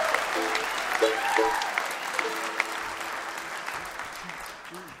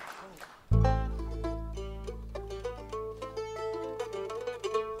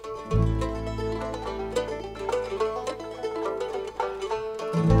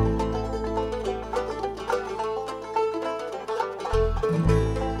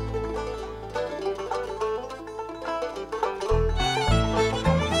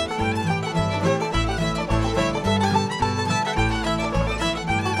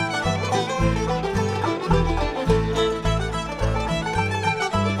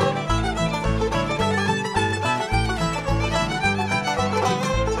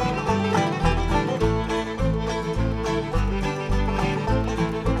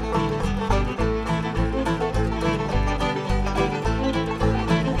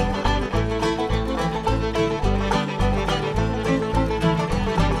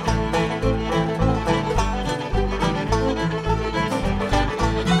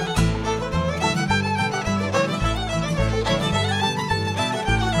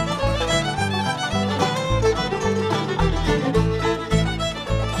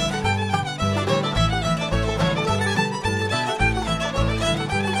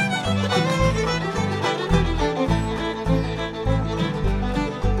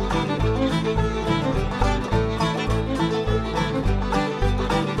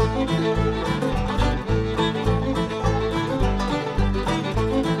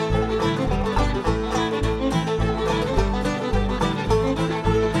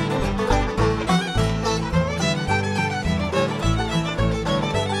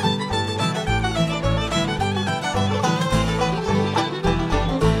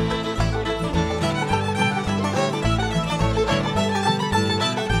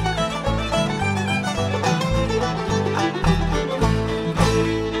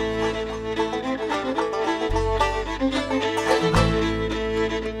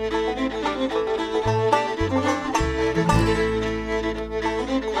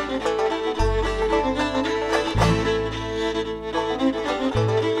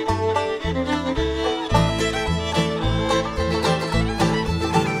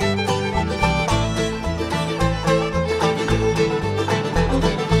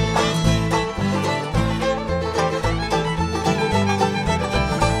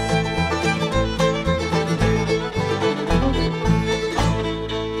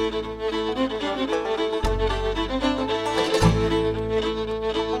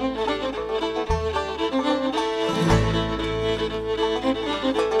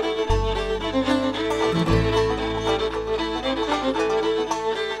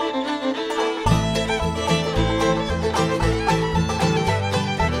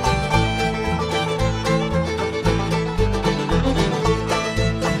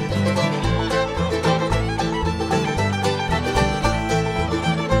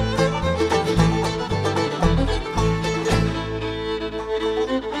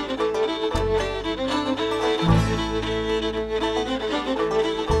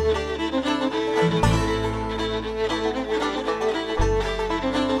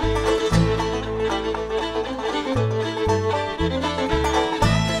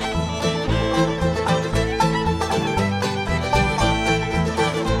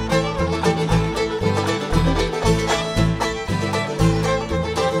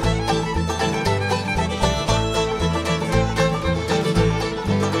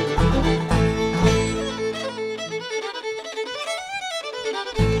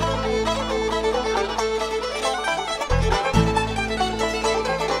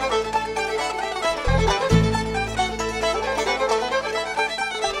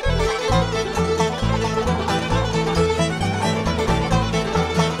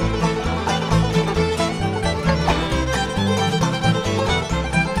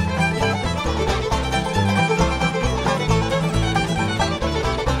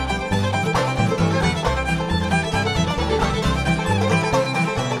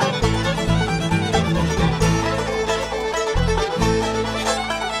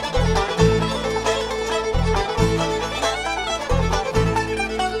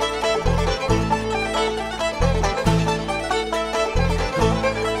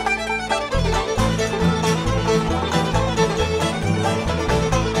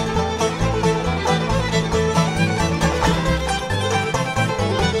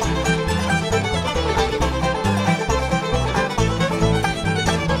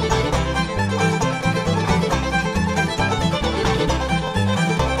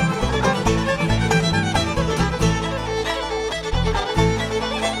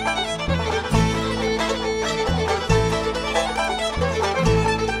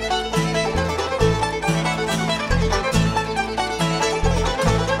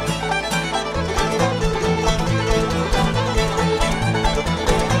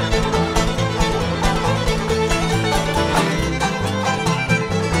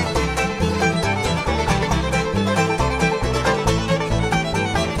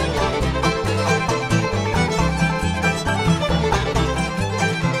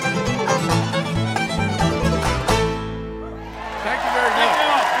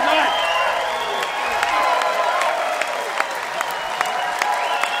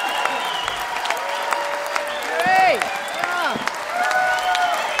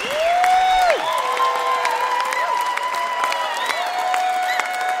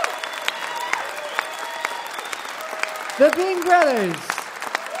 The Bing Brothers.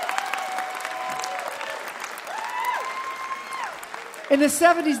 In the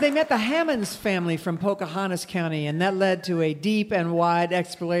 70s, they met the Hammonds family from Pocahontas County, and that led to a deep and wide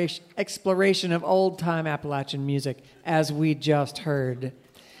exploration of old-time Appalachian music, as we just heard.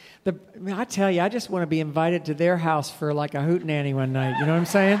 I tell you, I just want to be invited to their house for like a hootenanny one night. You know what I'm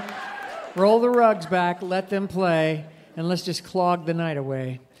saying? Roll the rugs back, let them play, and let's just clog the night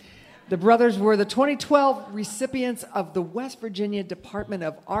away. The brothers were the 2012 recipients of the West Virginia Department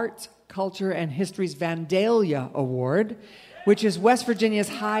of Arts, Culture, and History's Vandalia Award, which is West Virginia's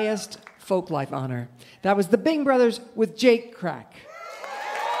highest folklife honor. That was the Bing Brothers with Jake Krack.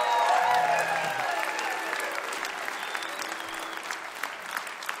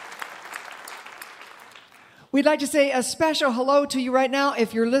 We'd like to say a special hello to you right now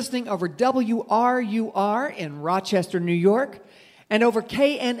if you're listening over WRUR in Rochester, New York, and over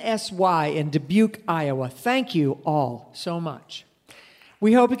KNSY in Dubuque, Iowa. Thank you all so much.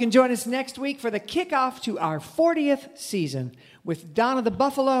 We hope you can join us next week for the kickoff to our 40th season with Donna the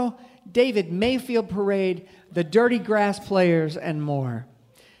Buffalo, David Mayfield Parade, the Dirty Grass Players, and more.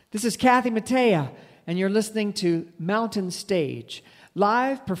 This is Kathy Mattea, and you're listening to Mountain Stage,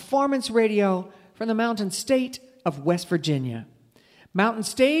 live performance radio from the Mountain State of West Virginia. Mountain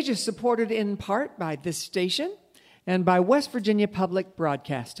Stage is supported in part by this station and by West Virginia Public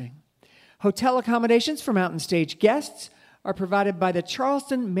Broadcasting. Hotel accommodations for Mountain Stage guests are provided by the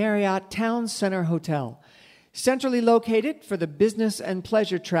Charleston Marriott Town Center Hotel, centrally located for the business and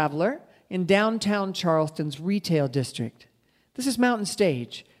pleasure traveler in downtown Charleston's retail district. This is Mountain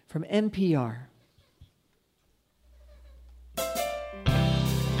Stage from NPR.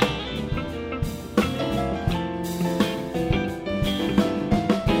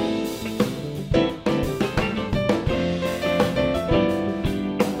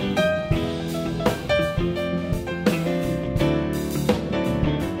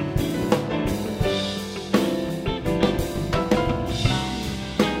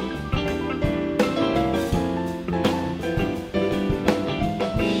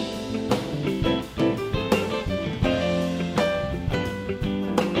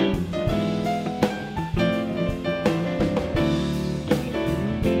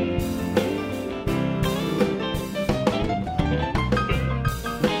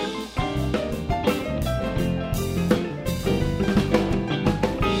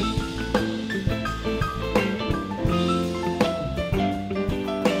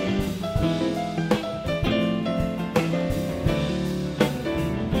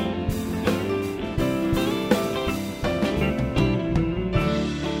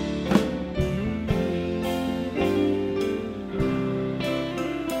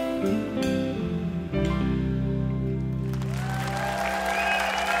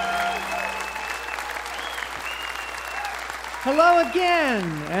 Hello again,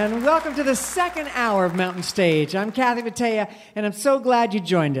 and welcome to the second hour of Mountain Stage. I'm Kathy Mattea, and I'm so glad you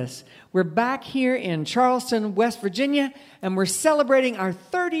joined us. We're back here in Charleston, West Virginia, and we're celebrating our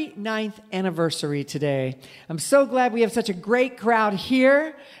 39th anniversary today. I'm so glad we have such a great crowd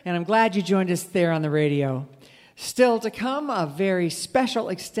here, and I'm glad you joined us there on the radio. Still to come, a very special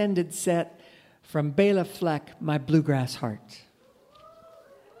extended set from Bela Fleck, My Bluegrass Heart.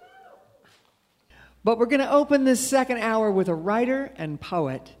 But we're going to open this second hour with a writer and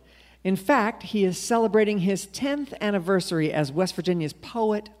poet. In fact, he is celebrating his 10th anniversary as West Virginia's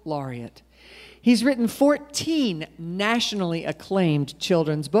Poet Laureate. He's written 14 nationally acclaimed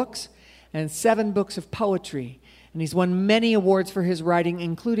children's books and 7 books of poetry. And he's won many awards for his writing,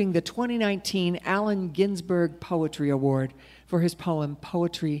 including the 2019 Allen Ginsberg Poetry Award for his poem,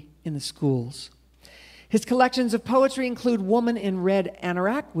 Poetry in the Schools. His collections of poetry include Woman in Red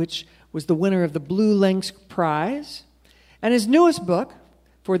Anorak, which was the winner of the Blue Lynx Prize, and his newest book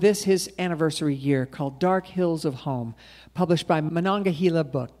for this, his anniversary year, called Dark Hills of Home, published by Monongahela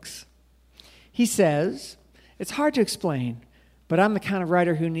Books. He says, "It's hard to explain, but I'm the kind of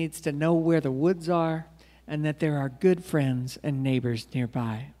writer who needs to know where the woods are and that there are good friends and neighbors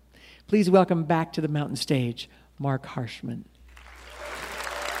nearby." Please welcome back to the Mountain Stage, Marc Harshman.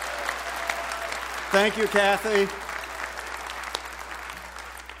 Thank you, Kathy.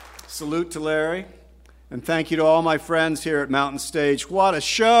 Salute to Larry, and thank you to all my friends here at Mountain Stage. What a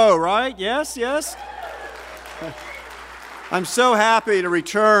show, right? Yes, yes? I'm so happy to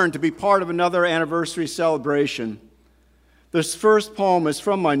return to be part of another anniversary celebration. This first poem is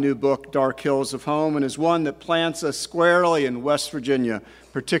from my new book, Dark Hills of Home, and is one that plants us squarely in West Virginia,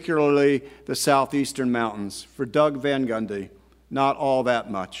 particularly the southeastern mountains. For Doug Van Gundy, not all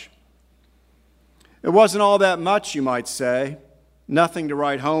that much. It wasn't all that much, you might say. Nothing to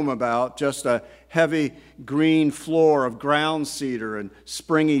write home about, just a heavy green floor of ground cedar and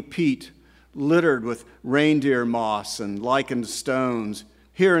springy peat, littered with reindeer moss and lichened stones.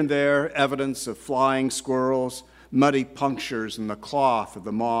 Here and there, evidence of flying squirrels, muddy punctures in the cloth of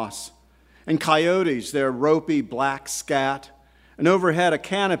the moss. And coyotes, their ropey black scat, and overhead a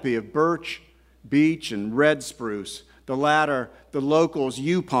canopy of birch, beech, and red spruce, the latter the locals'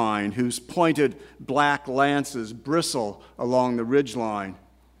 yew pine, whose pointed black lances bristle along the ridgeline.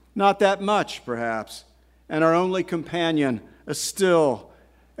 Not that much, perhaps, and our only companion, a still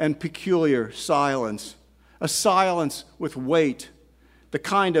and peculiar silence, a silence with weight, the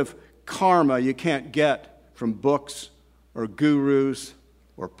kind of karma you can't get from books or gurus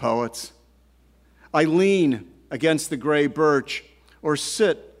or poets. I lean against the gray birch or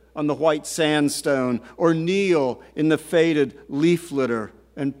sit on the white sandstone or kneel in the faded leaf litter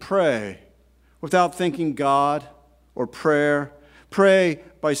and pray without thinking God or prayer. Pray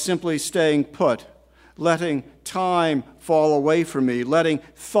by simply staying put, letting time fall away from me, letting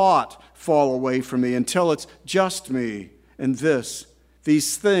thought fall away from me until it's just me and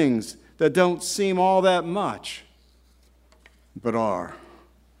these things that don't seem all that much, but are.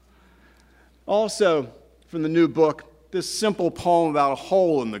 Also, from the new book, this simple poem about a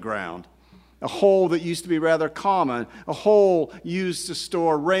hole in the ground, a hole that used to be rather common, a hole used to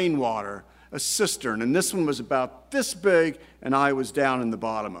store rainwater, a cistern, and this one was about this big, and I was down in the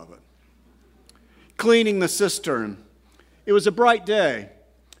bottom of it. Cleaning the cistern. It was a bright day,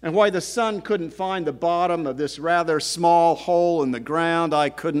 and why the sun couldn't find the bottom of this rather small hole in the ground, I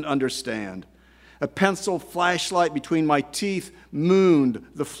couldn't understand. A pencil flashlight between my teeth mooned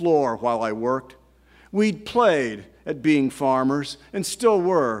the floor while I worked. We'd played at being farmers, and still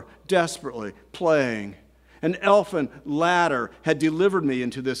were, desperately playing. An elfin ladder had delivered me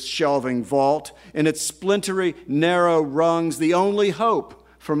into this shelving vault, and its splintery, narrow rungs the only hope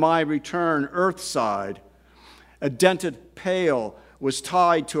for my return earthside. A dented pail was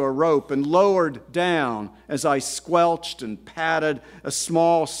tied to a rope and lowered down as I squelched and patted a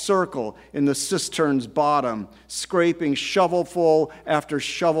small circle in the cistern's bottom, scraping shovelful after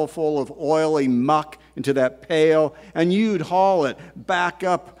shovelful of oily muck into that pail, and you'd haul it back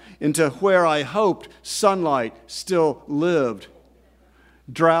up into where I hoped sunlight still lived.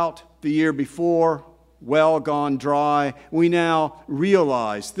 Drought the year before, well gone dry, we now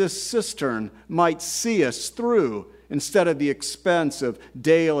realize this cistern might see us through instead of the expense of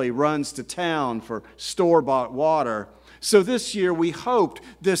daily runs to town for store-bought water. So this year we hoped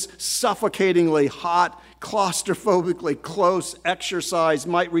this suffocatingly hot, claustrophobically close exercise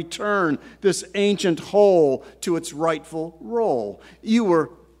might return this ancient hole to its rightful role. You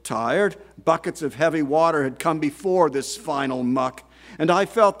were tired. Buckets of heavy water had come before this final muck. And I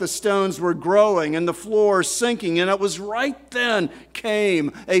felt the stones were growing and the floor sinking, and it was right then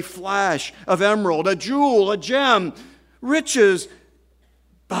came a flash of emerald, a jewel, a gem, riches.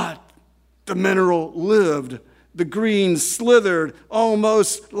 But the mineral lived. The green slithered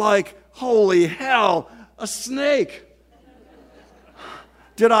almost like, holy hell, a snake.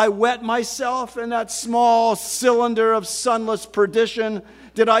 Did I wet myself in that small cylinder of sunless perdition?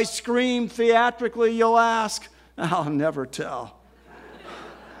 Did I scream theatrically, you'll ask? I'll never tell.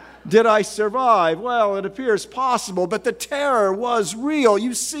 Did I survive? Well, it appears possible, but the terror was real.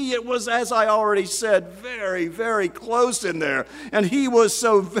 You see, it was, as I already said, very, very close in there. And he was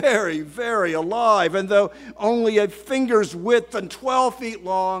so very, very alive. And though only a finger's width and 12 feet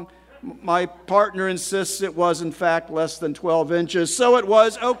long, my partner insists it was, in fact, less than 12 inches. So it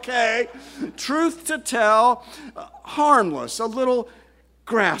was, okay, truth to tell, harmless, a little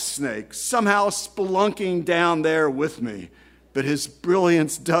grass snake, somehow spelunking down there with me. But his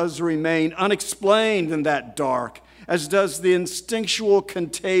brilliance does remain unexplained in that dark, as does the instinctual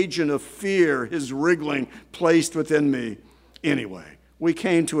contagion of fear his wriggling placed within me. Anyway, we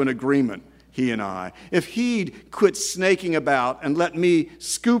came to an agreement, he and I. If he'd quit snaking about and let me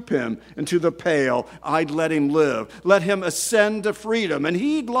scoop him into the pail, I'd let him live, let him ascend to freedom, and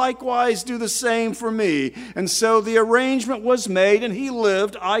he'd likewise do the same for me. And so the arrangement was made, and he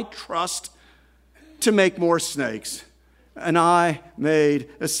lived, I trust, to make more snakes. And I made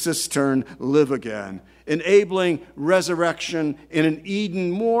a cistern live again, enabling resurrection in an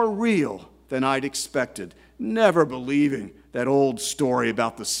Eden more real than I'd expected, never believing that old story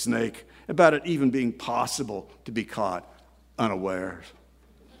about the snake, about it even being possible to be caught unawares.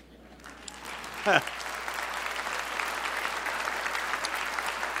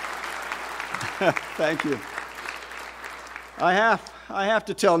 Thank you. I have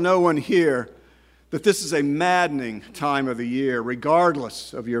to tell no one here that this is a maddening time of the year,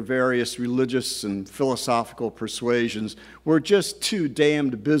 regardless of your various religious and philosophical persuasions. We're just too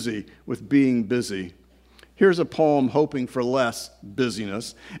damned busy with being busy. Here's a poem hoping for less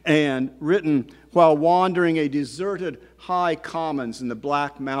busyness, and written while wandering a deserted high commons in the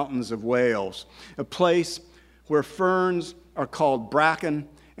Black Mountains of Wales, a place where ferns are called bracken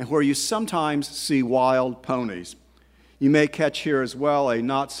and where you sometimes see wild ponies. You may catch here as well a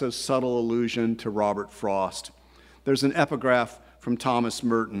not-so-subtle allusion to Robert Frost. There's an epigraph from Thomas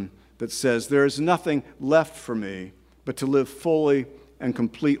Merton that says, "There is nothing left for me but to live fully and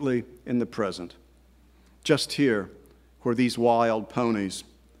completely in the present." Just here were these wild ponies.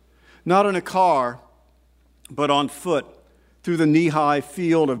 Not in a car, but on foot, through the knee-high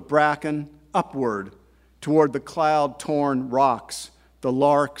field of bracken, upward, toward the cloud-torn rocks, the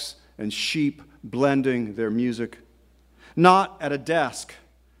larks and sheep blending their music. Not at a desk,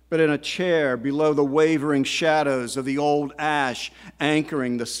 but in a chair below the wavering shadows of the old ash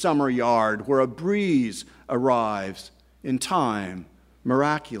anchoring the summer yard, where a breeze arrives in time,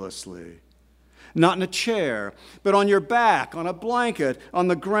 miraculously. Not in a chair, but on your back, on a blanket, on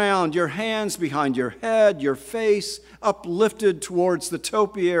the ground, your hands behind your head, your face uplifted towards the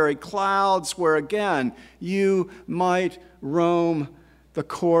topiary clouds, where again you might roam the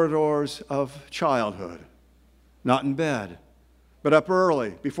corridors of childhood. Not in bed, but up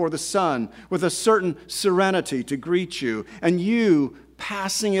early, before the sun, with a certain serenity to greet you, and you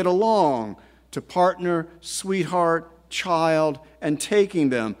passing it along to partner, sweetheart, child, and taking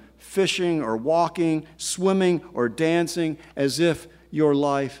them fishing or walking, swimming or dancing, as if your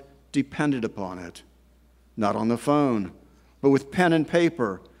life depended upon it. Not on the phone, but with pen and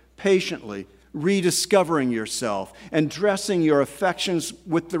paper, patiently rediscovering yourself and dressing your affections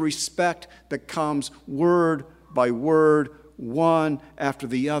with the respect that comes word by word, one after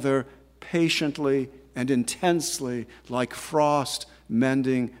the other, patiently and intensely, like frost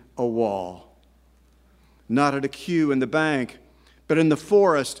mending a wall. Not at a queue in the bank, but in the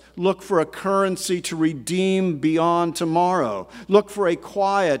forest, look for a currency to redeem beyond tomorrow. Look for a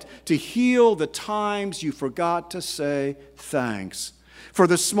quiet to heal the times you forgot to say thanks. For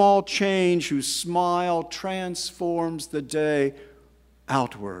the small change whose smile transforms the day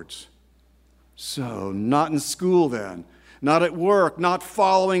outwards. So, not in school then, not at work, not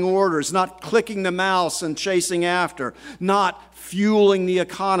following orders, not clicking the mouse and chasing after, not fueling the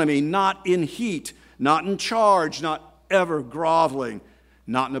economy, not in heat, not in charge, not ever groveling,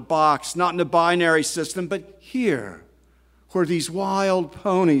 not in a box, not in a binary system, but here, where these wild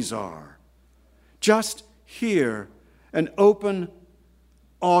ponies are. Just here, an open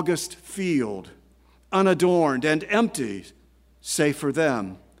August field, unadorned and empty, save for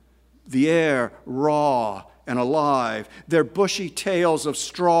them. The air raw and alive, their bushy tails of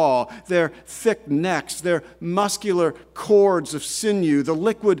straw, their thick necks, their muscular cords of sinew, the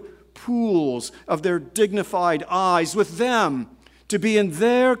liquid pools of their dignified eyes. With them, to be in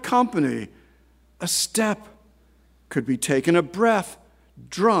their company, a step could be taken, a breath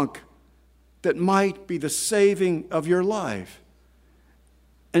drunk that might be the saving of your life.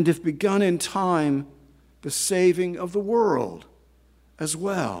 And if begun in time, the saving of the world as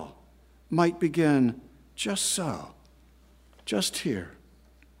well might begin just so, just here,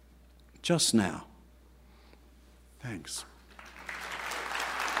 just now. Thanks.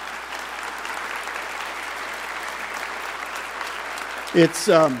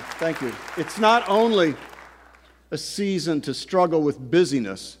 Thank you. It's not only a season to struggle with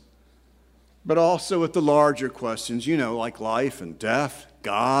busyness, but also with the larger questions, like life and death,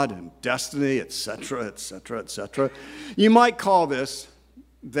 God and destiny, etc., etc., etc. You might call this,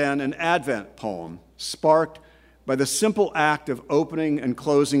 then, an Advent poem, sparked by the simple act of opening and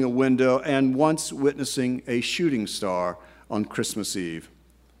closing a window and once witnessing a shooting star on Christmas Eve.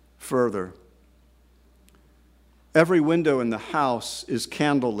 Further, every window in the house is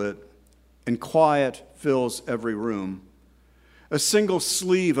candlelit, and quiet fills every room. A single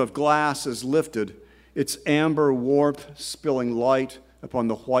sleeve of glass is lifted, its amber warmth spilling light upon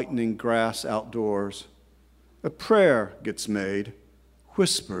the whitening grass outdoors. A prayer gets made,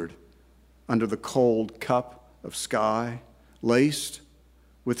 whispered under the cold cup of sky, laced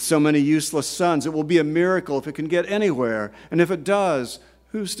with so many useless suns. It will be a miracle if it can get anywhere, and if it does,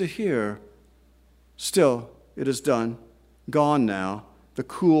 who's to hear? Still, it is done, gone now, the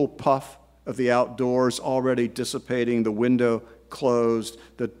cool puff of the outdoors already dissipating, the window closed,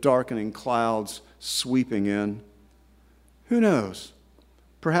 the darkening clouds sweeping in. Who knows?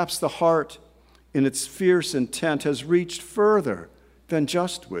 Perhaps the heart, in its fierce intent, has reached further than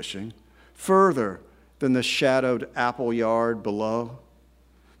just wishing, further than the shadowed apple yard below.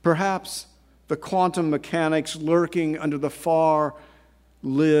 Perhaps the quantum mechanics lurking under the far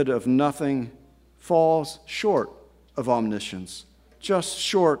lid of nothing, falls short of omniscience, just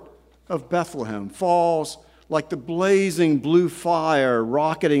short of Bethlehem, falls like the blazing blue fire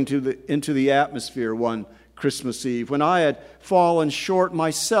rocketing into the atmosphere one Christmas Eve, when I had fallen short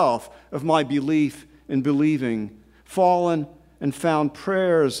myself of my belief in believing, fallen and found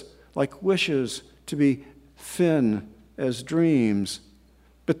prayers like wishes to be thin as dreams.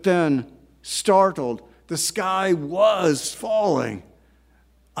 But then, startled, the sky was falling.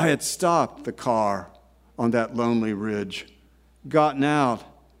 I had stopped the car on that lonely ridge, gotten out,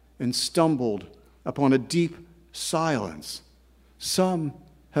 and stumbled upon a deep silence. Some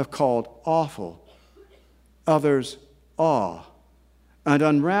have called awful, others awe. And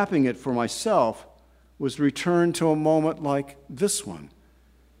unwrapping it for myself was returned to a moment like this one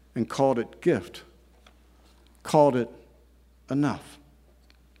and called it gift, called it enough.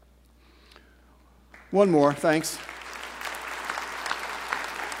 One more, thanks.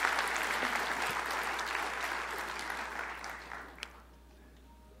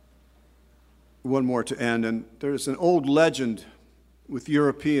 One more to end, and there's an old legend with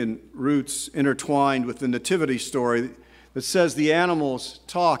European roots intertwined with the nativity story that says the animals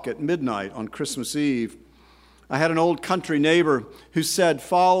talk at midnight on Christmas Eve. I had an old country neighbor who said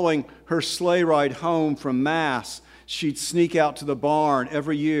following her sleigh ride home from Mass, she'd sneak out to the barn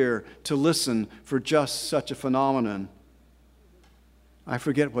every year to listen for just such a phenomenon. I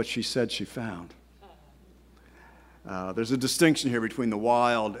forget what she said she found. There's a distinction here between the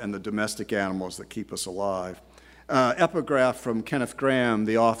wild and the domestic animals that keep us alive. Epigraph from Kenneth Grahame,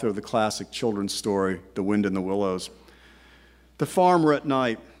 the author of the classic children's story, The Wind in the Willows. The farmer at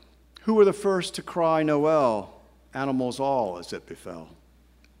night, who were the first to cry Noel? Animals all, as it befell.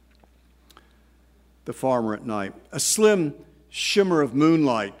 The farmer at night. A slim shimmer of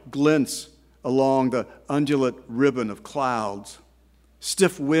moonlight glints along the undulate ribbon of clouds.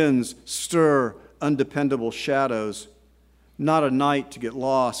 Stiff winds stir undependable shadows. Not a night to get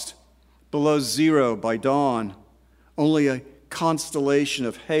lost. Below zero by dawn. Only a constellation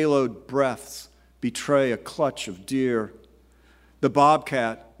of haloed breaths betray a clutch of deer. The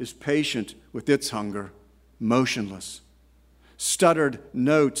bobcat is patient with its hunger, motionless. Stuttered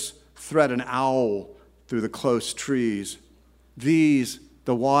notes thread an owl through the close trees. These,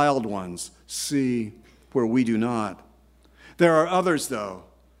 the wild ones, see where we do not. There are others, though,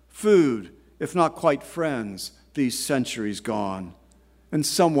 food, if not quite friends, these centuries gone, and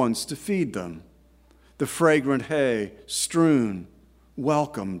someone's to feed them. The fragrant hay, strewn,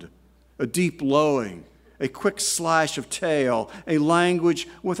 welcomed, a deep lowing, a quick slash of tail, a language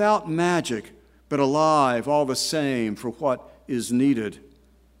without magic, but alive all the same for what is needed.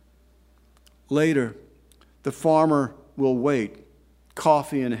 Later, the farmer will wait,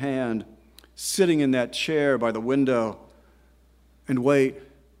 coffee in hand, sitting in that chair by the window, and wait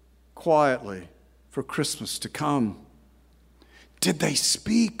quietly for Christmas to come. Did they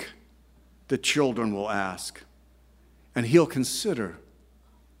speak? The children will ask, and he'll consider,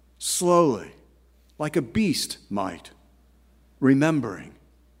 slowly, like a beast might, remembering,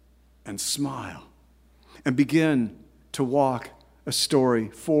 and smile, and begin to walk a story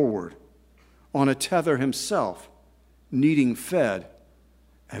forward, on a tether himself, needing fed,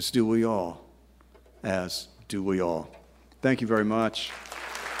 as do we all, as do we all. Thank you very much.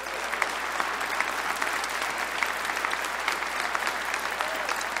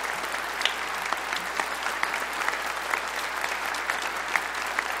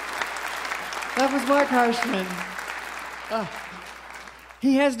 That was Marc Harshman.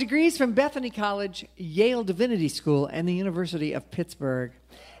 He has degrees from Bethany College, Yale Divinity School, and the University of Pittsburgh.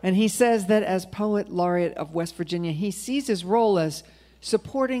 And he says that as Poet Laureate of West Virginia, he sees his role as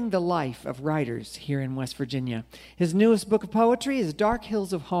supporting the life of writers here in West Virginia. His newest book of poetry is Dark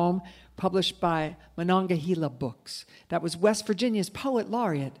Hills of Home, published by Monongahela Books. That was West Virginia's Poet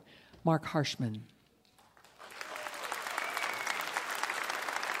Laureate, Marc Harshman.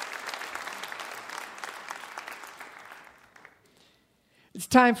 It's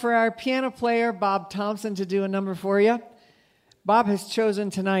time for our piano player, Bob Thompson, to do a number for you. Bob has chosen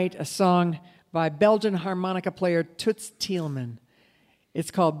tonight a song by Belgian harmonica player Toots Thielman. It's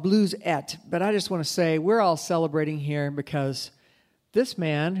called Blues Et, but I just want to say we're all celebrating here because this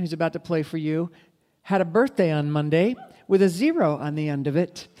man who's about to play for you had a birthday on Monday with a 0 on the end of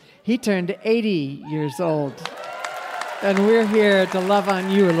it. He turned 80 years old, and we're here to love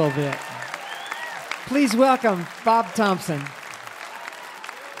on you a little bit. Please welcome Bob Thompson.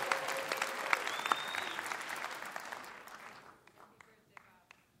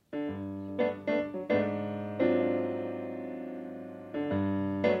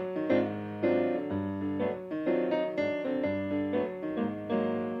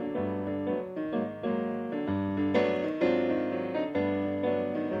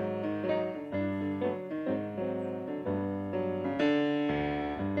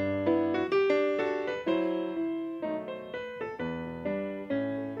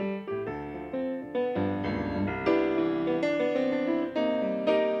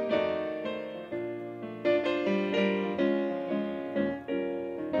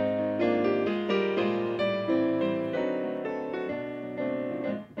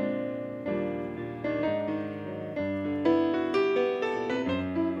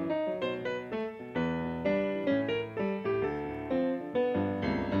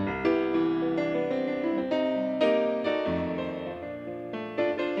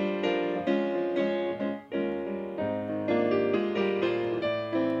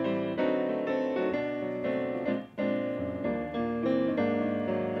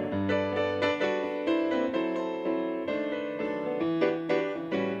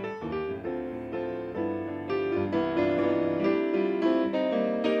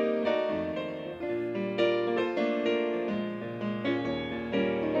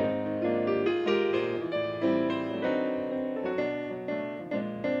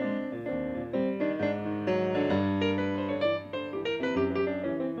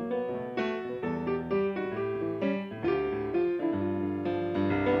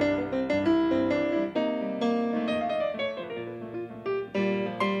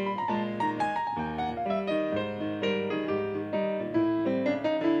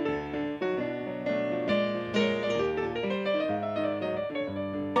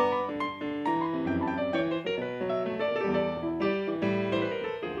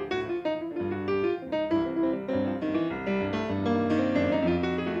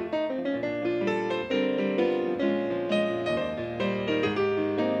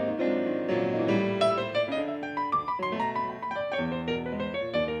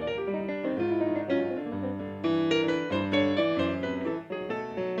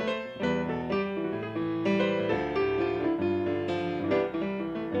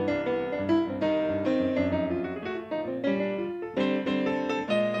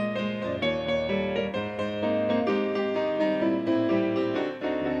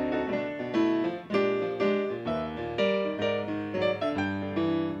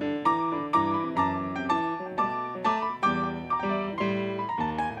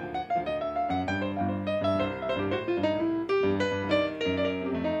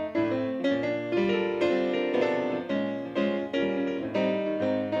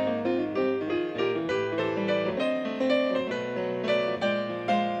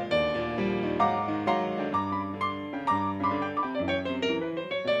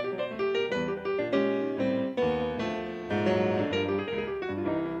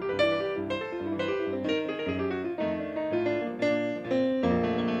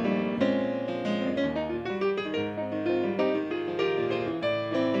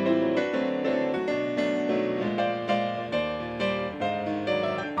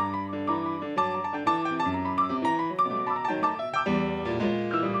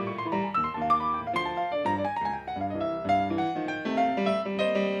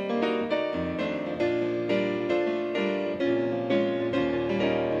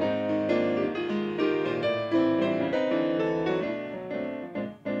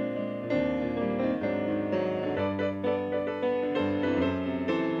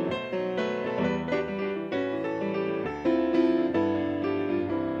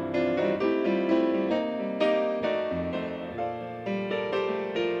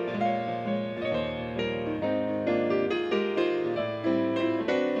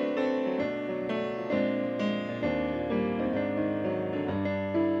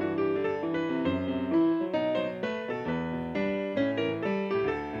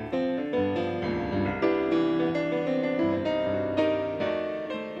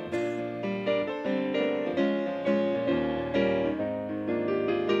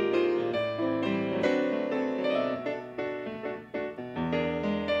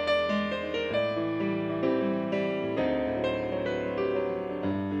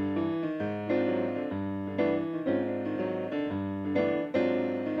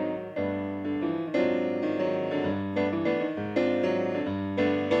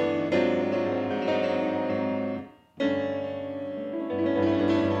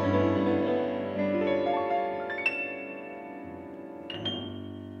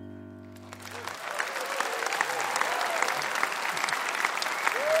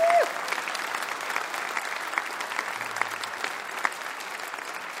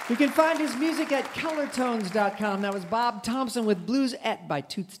 You can find his music at colortones.com. That was Bob Thompson with Blues Et by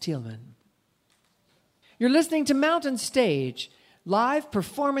Toots Thielman. You're listening to Mountain Stage, live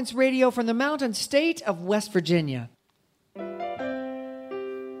performance radio from the Mountain State of West Virginia.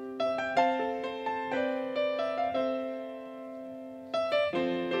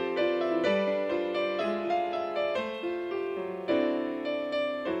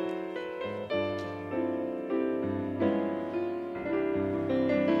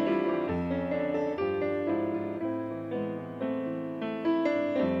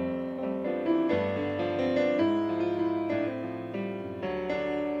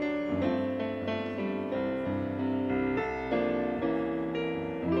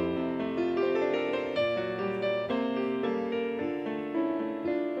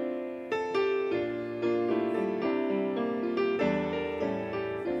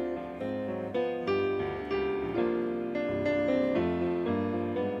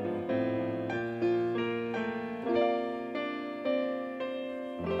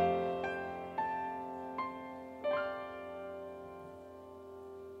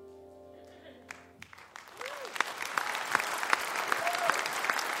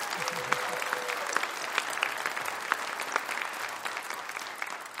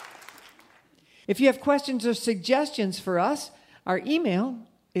 If you have questions or suggestions for us, our email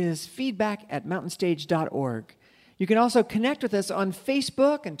is feedback@mountainstage.org. You can also connect with us on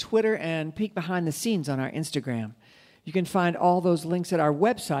Facebook and Twitter and peek behind the scenes on our Instagram. You can find all those links at our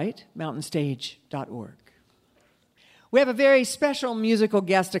website, mountainstage.org. We have a very special musical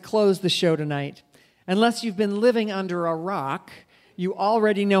guest to close the show tonight. Unless you've been living under a rock, you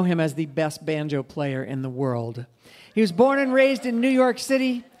already know him as the best banjo player in the world. He was born and raised in New York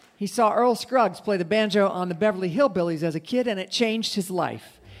City. He saw Earl Scruggs play the banjo on the Beverly Hillbillies as a kid, and it changed his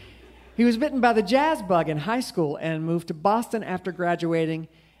life. He was bitten by the jazz bug in high school and moved to Boston after graduating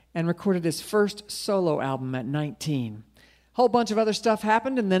and recorded his first solo album at 19. A whole bunch of other stuff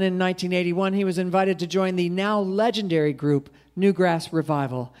happened, and then in 1981, he was invited to join the now legendary group Bluegrass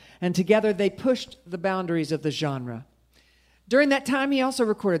Revival, and together they pushed the boundaries of the genre. During that time, he also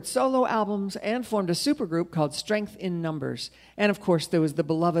recorded solo albums and formed a supergroup called Strength in Numbers. And of course, there was the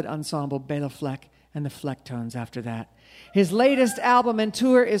beloved ensemble Bela Fleck and the Flecktones after that. His latest album and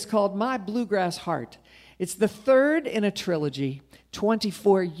tour is called My Bluegrass Heart. It's the third in a trilogy,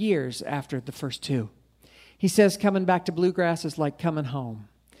 24 years after the first two. He says coming back to bluegrass is like coming home.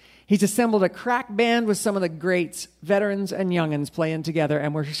 He's assembled a Krack band with some of the greats, veterans and youngins playing together,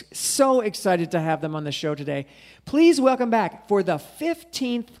 and we're so excited to have them on the show today. Please welcome back for the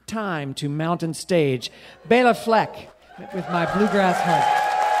 15th time to Mountain Stage, Bela Fleck with My Bluegrass Heart.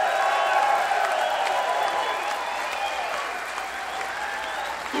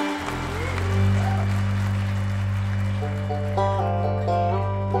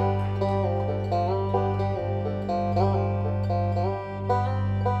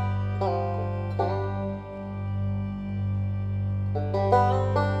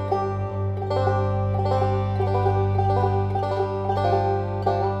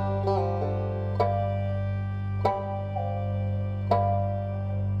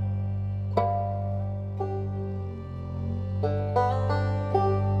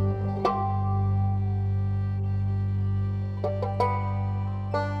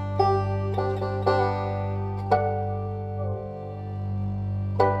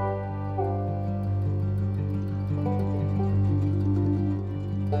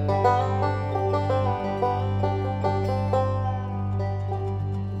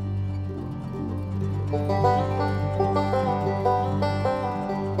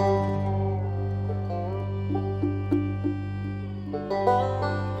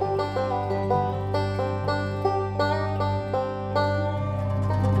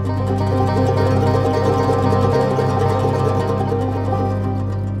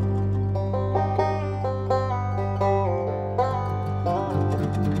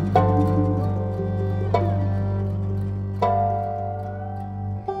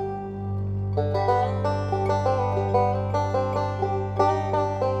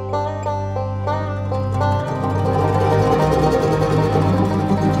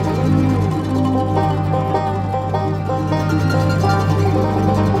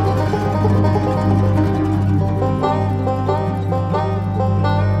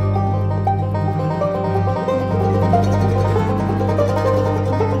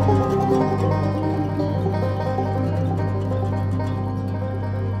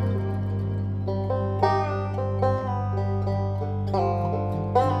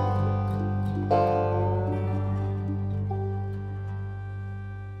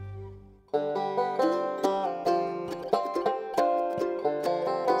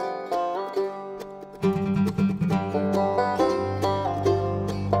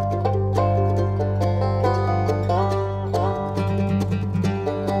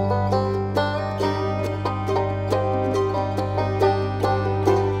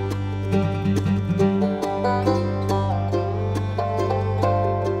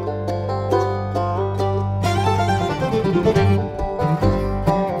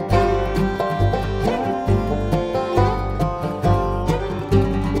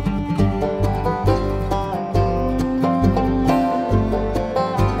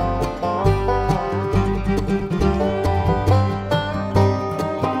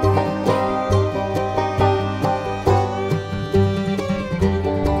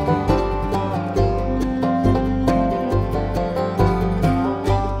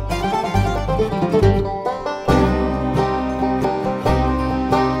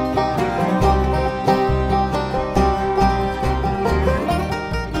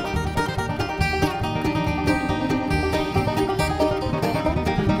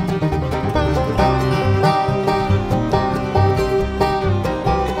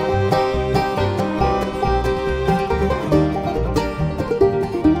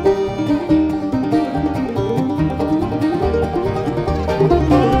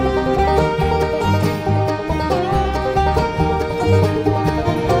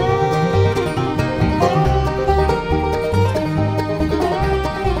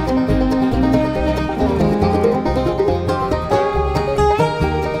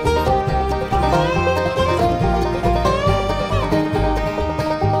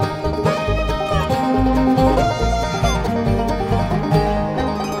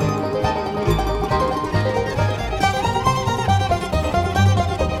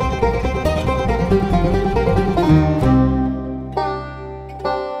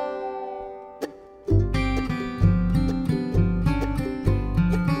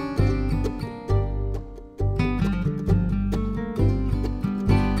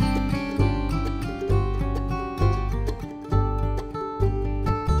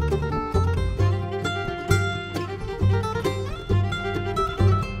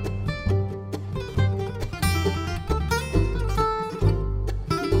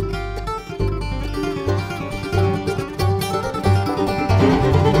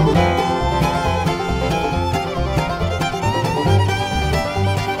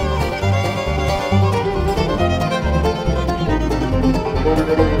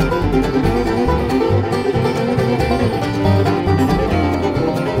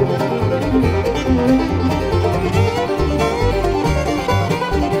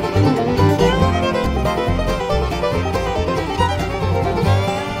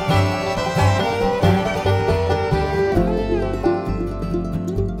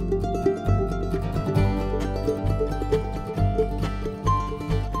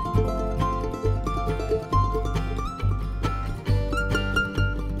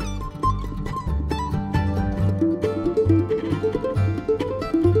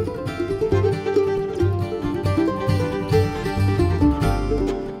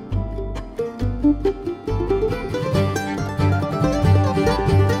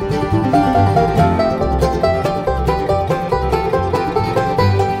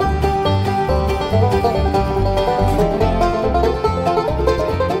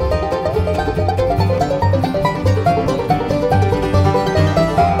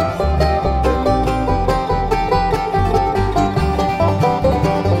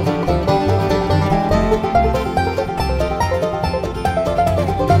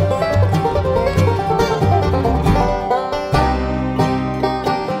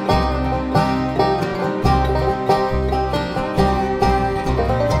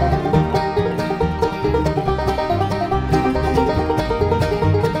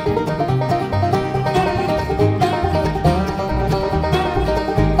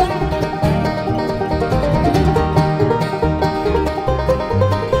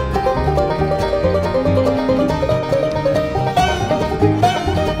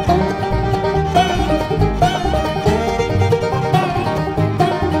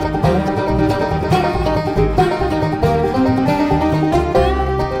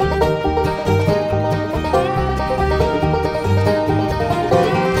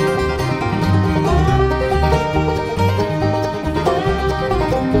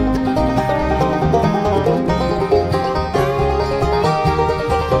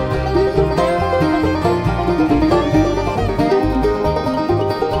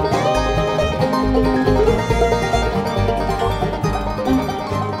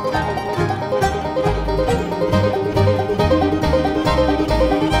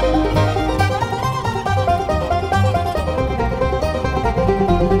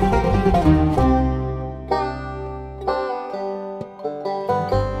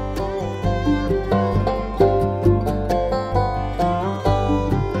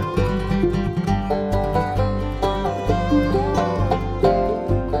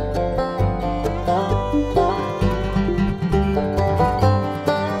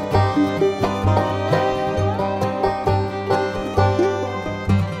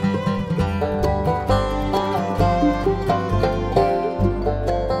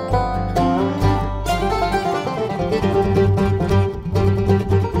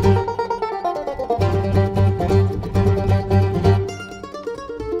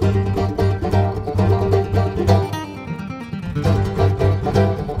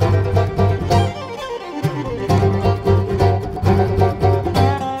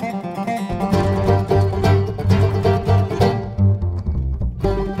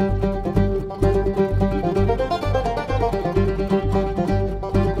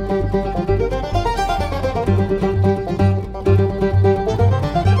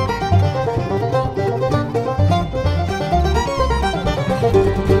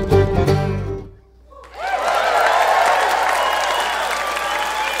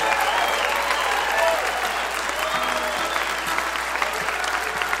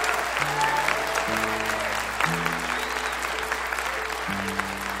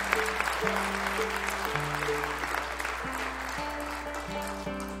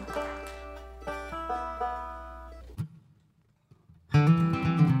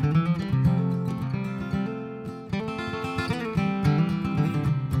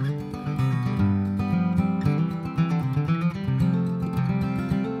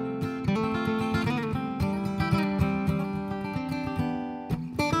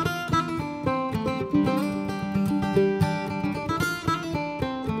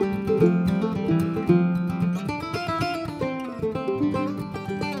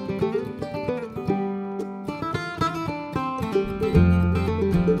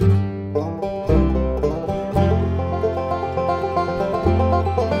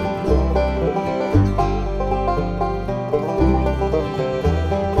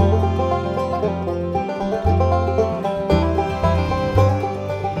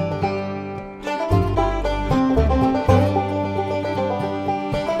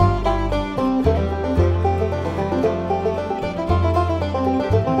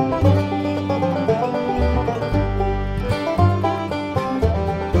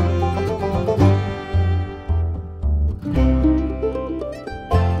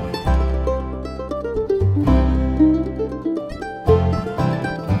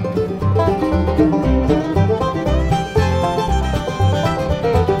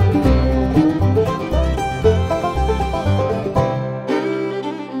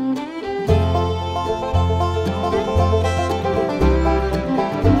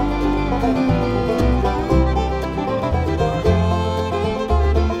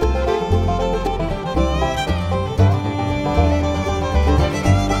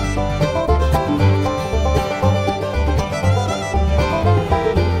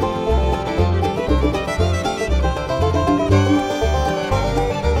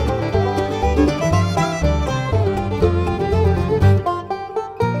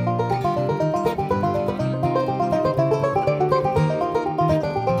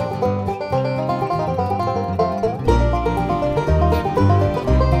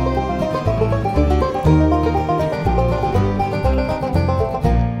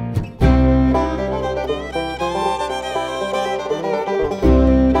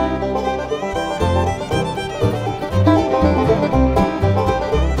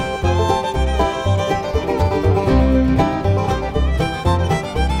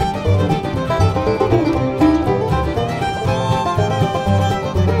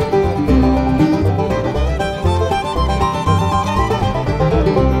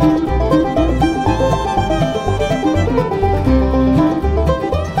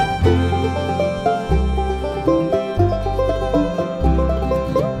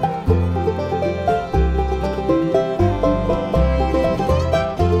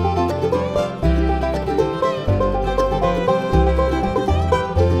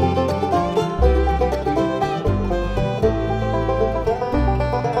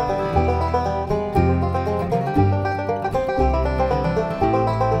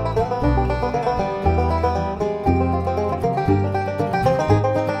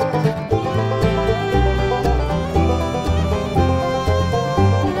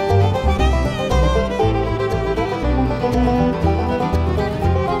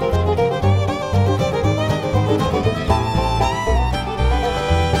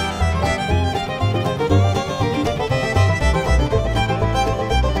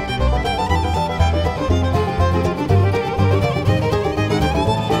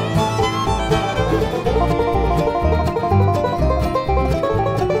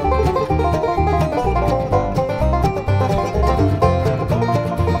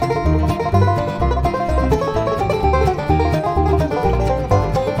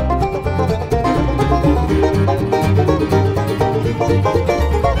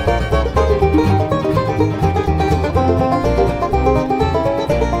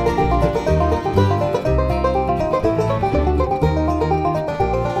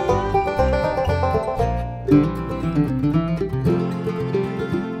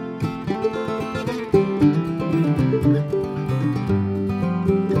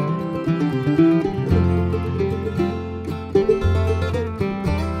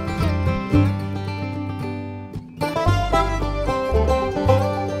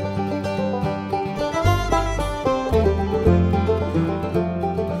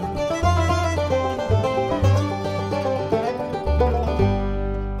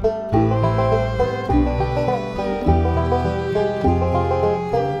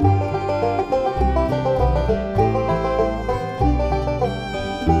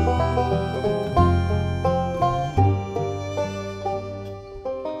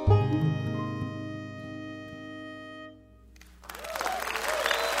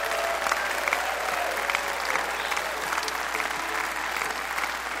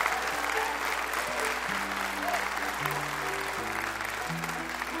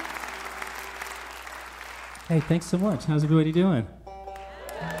 Hey, thanks so much. How's everybody doing?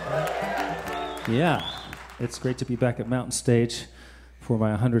 Yeah, it's great to be back at Mountain Stage for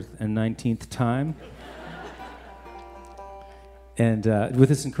my 119th time. And with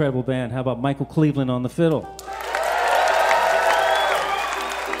this incredible band, how about Michael Cleveland on the fiddle?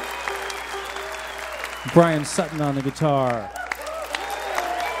 Brian Sutton on the guitar.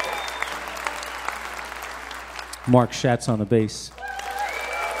 Marc Schatz on the bass.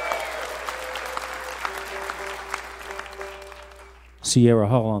 Sierra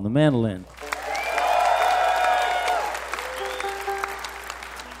Hall on the mandolin.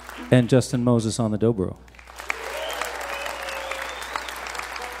 And Justin Moses on the dobro.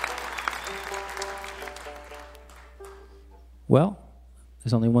 Well,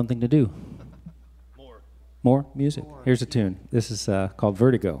 there's only one thing to do. More music. Here's a tune. This is called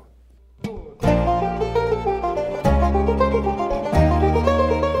Vertigo.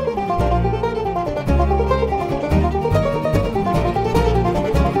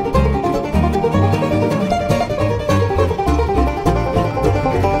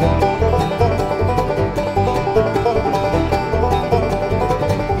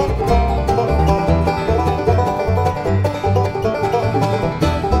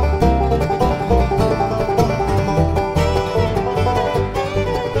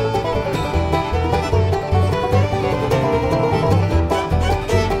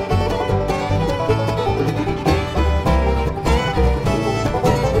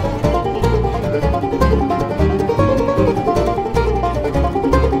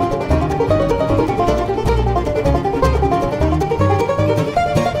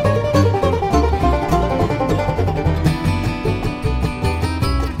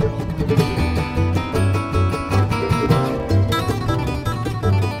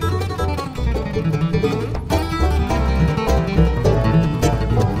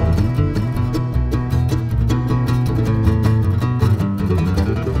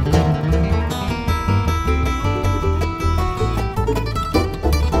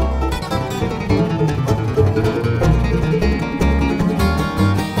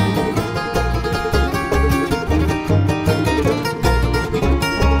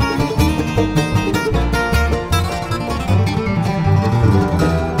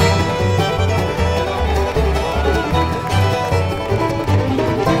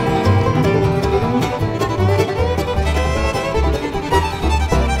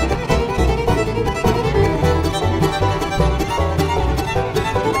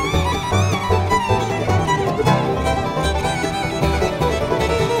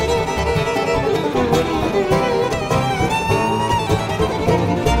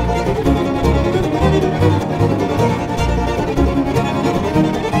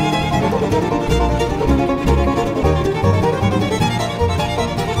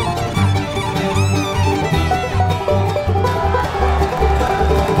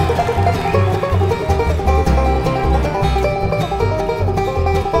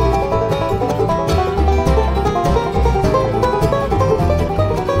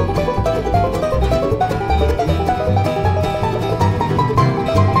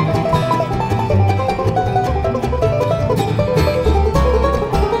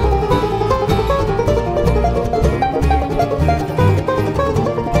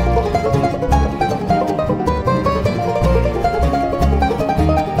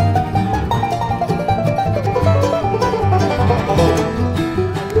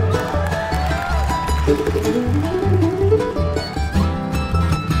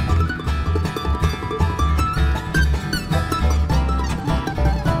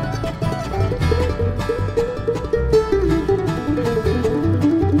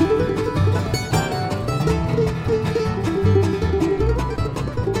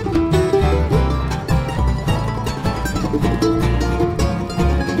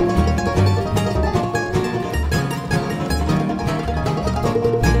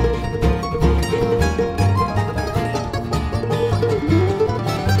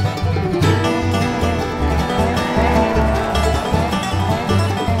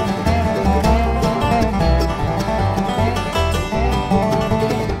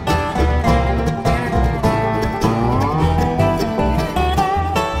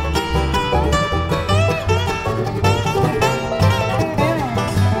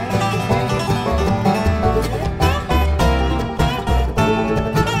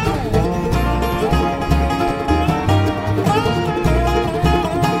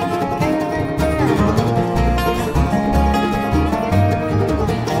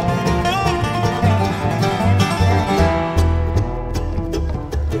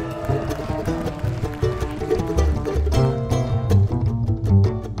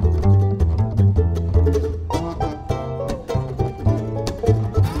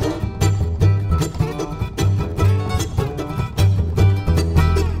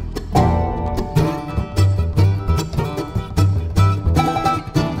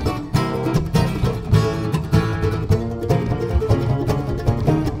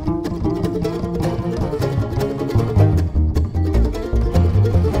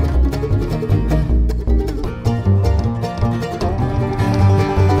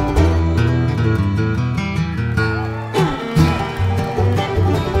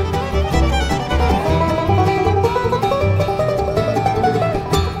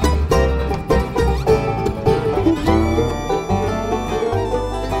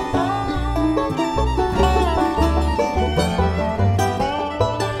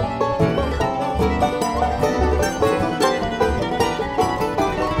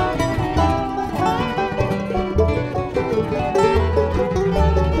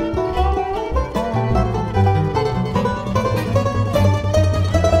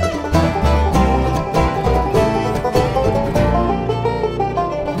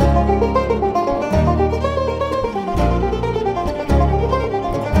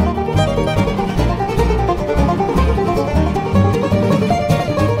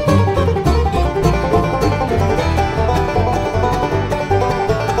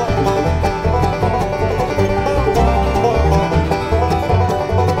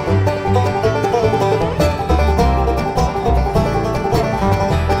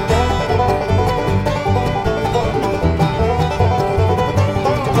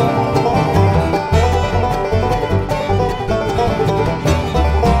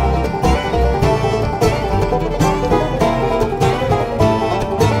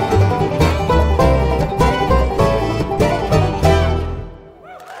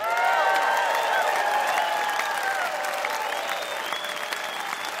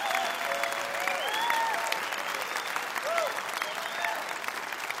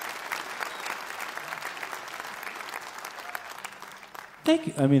 Thank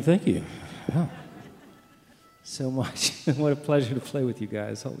you. Thank you. Oh. So much. What a pleasure to play with you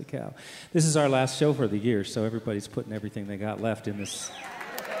guys. Holy cow. This is our last show for the year, so everybody's putting everything they got left in this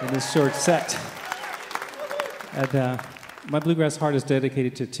short set. And my Bluegrass Heart is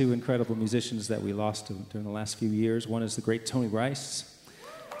dedicated to two incredible musicians that we lost during the last few years. One is the great Tony Rice.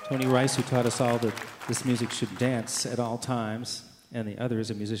 Tony Rice, who taught us all that this music should dance at all times. And the other is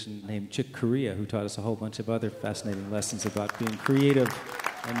a musician named Chick Corea, who taught us a whole bunch of other fascinating lessons about being creative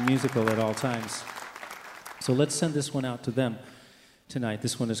and musical at all times. So let's send this one out to them tonight.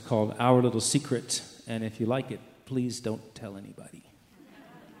 This one is called Our Little Secret. And if you like it, please don't tell anybody.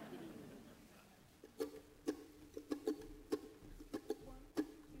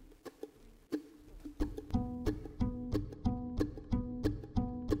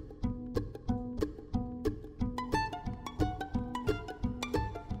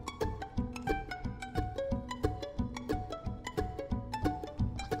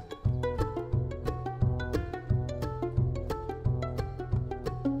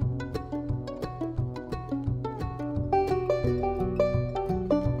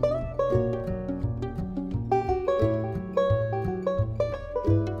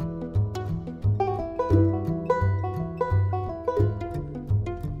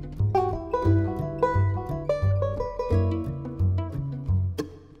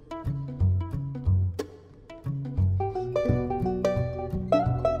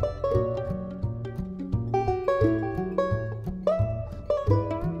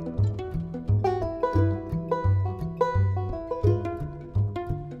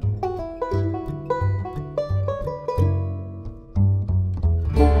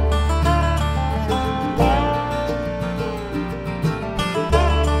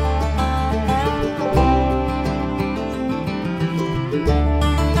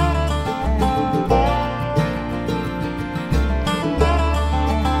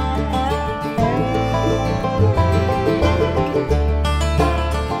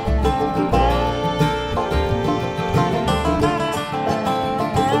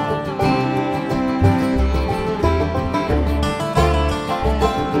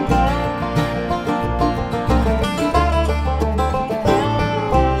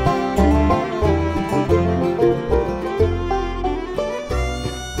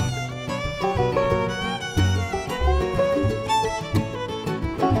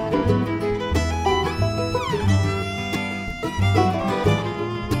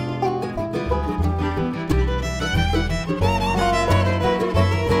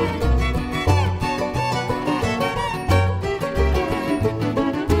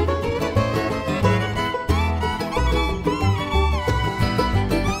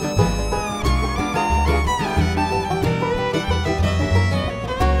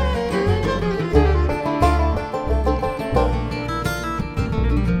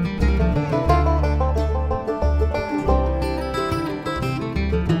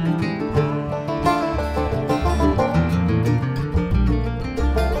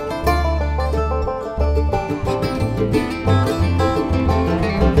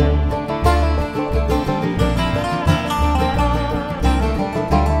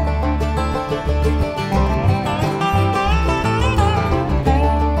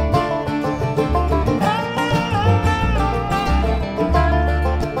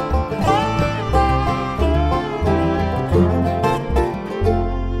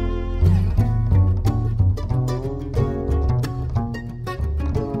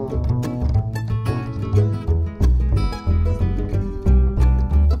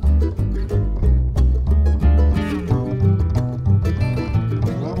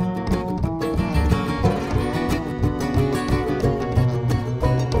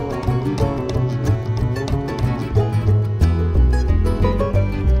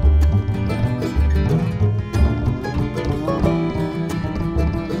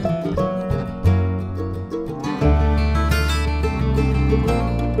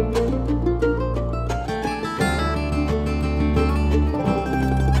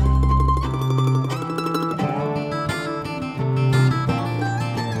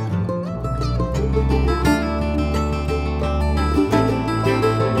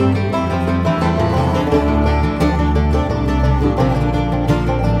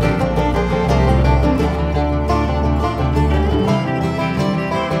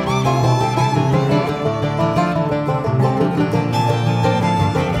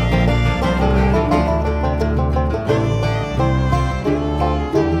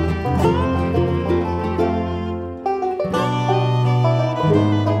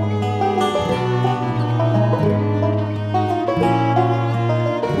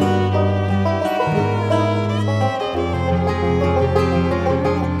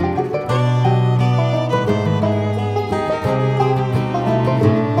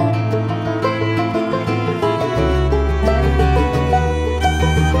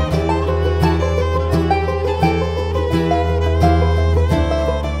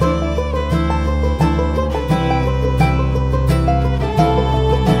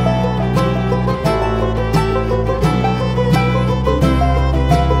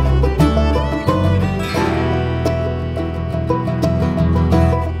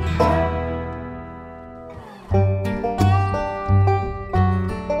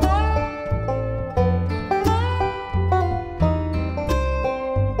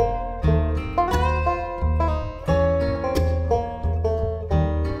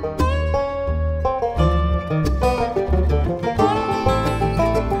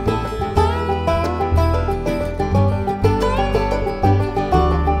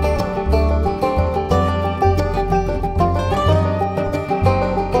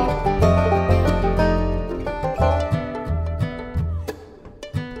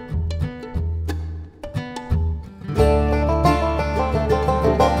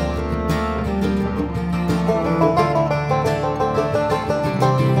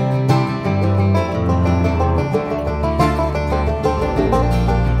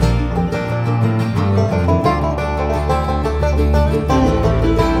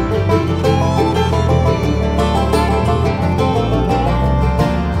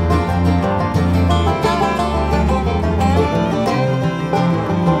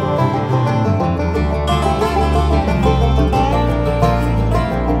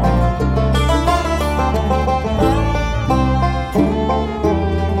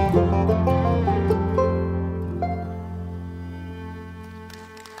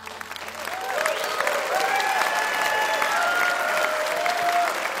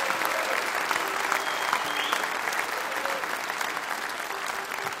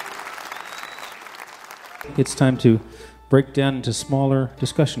 It's time to break down into smaller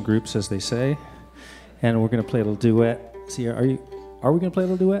discussion groups, as they say, and we're going to play a little duet. See, are we going to play a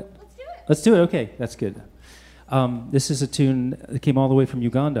little duet? Let's do it. Okay, that's good. This is a tune that came all the way from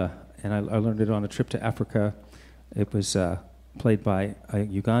Uganda, and I learned it on a trip to Africa. It was played by a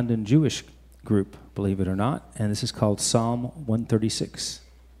Ugandan Jewish group, believe it or not, and this is called Psalm 136.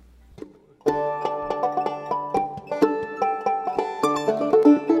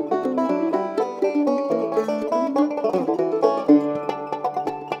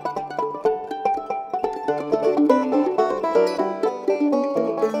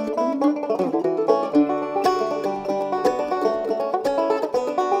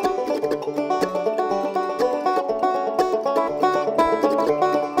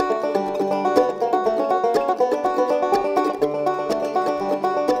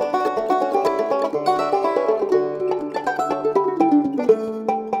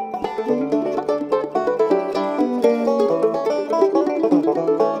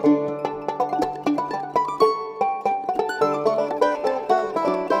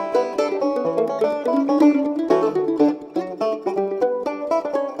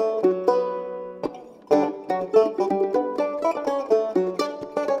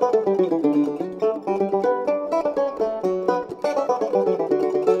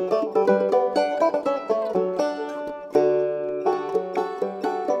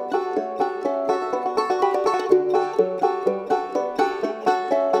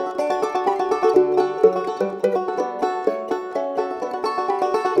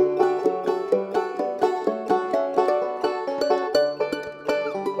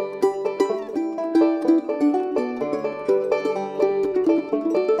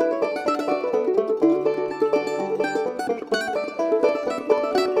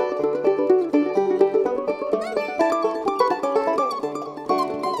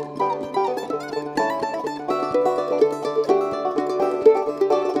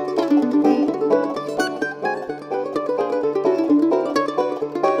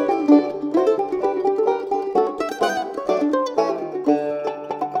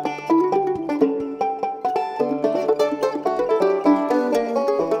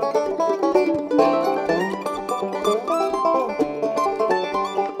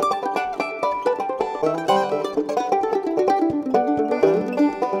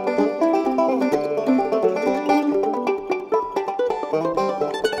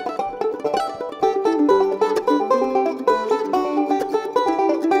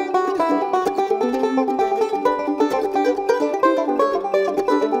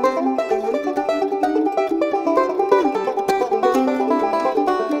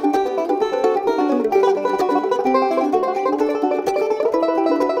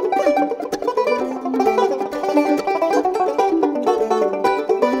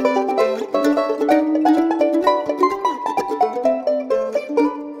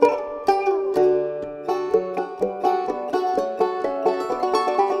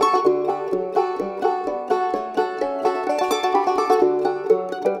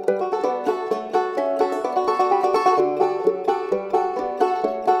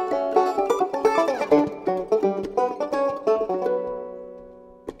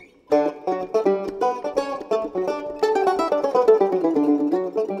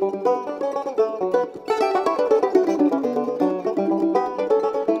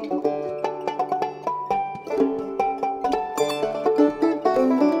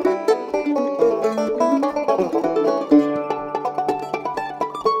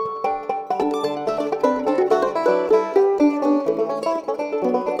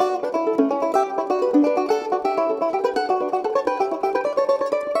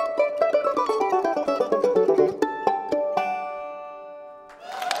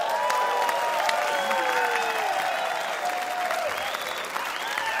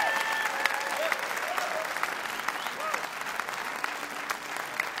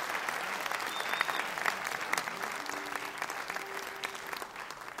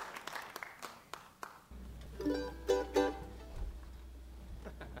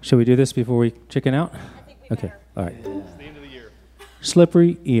 Shall we do this before we chicken out? Okay, all right. It's the end of the year.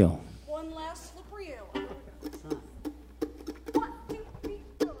 Slippery eel. One last slippery eel.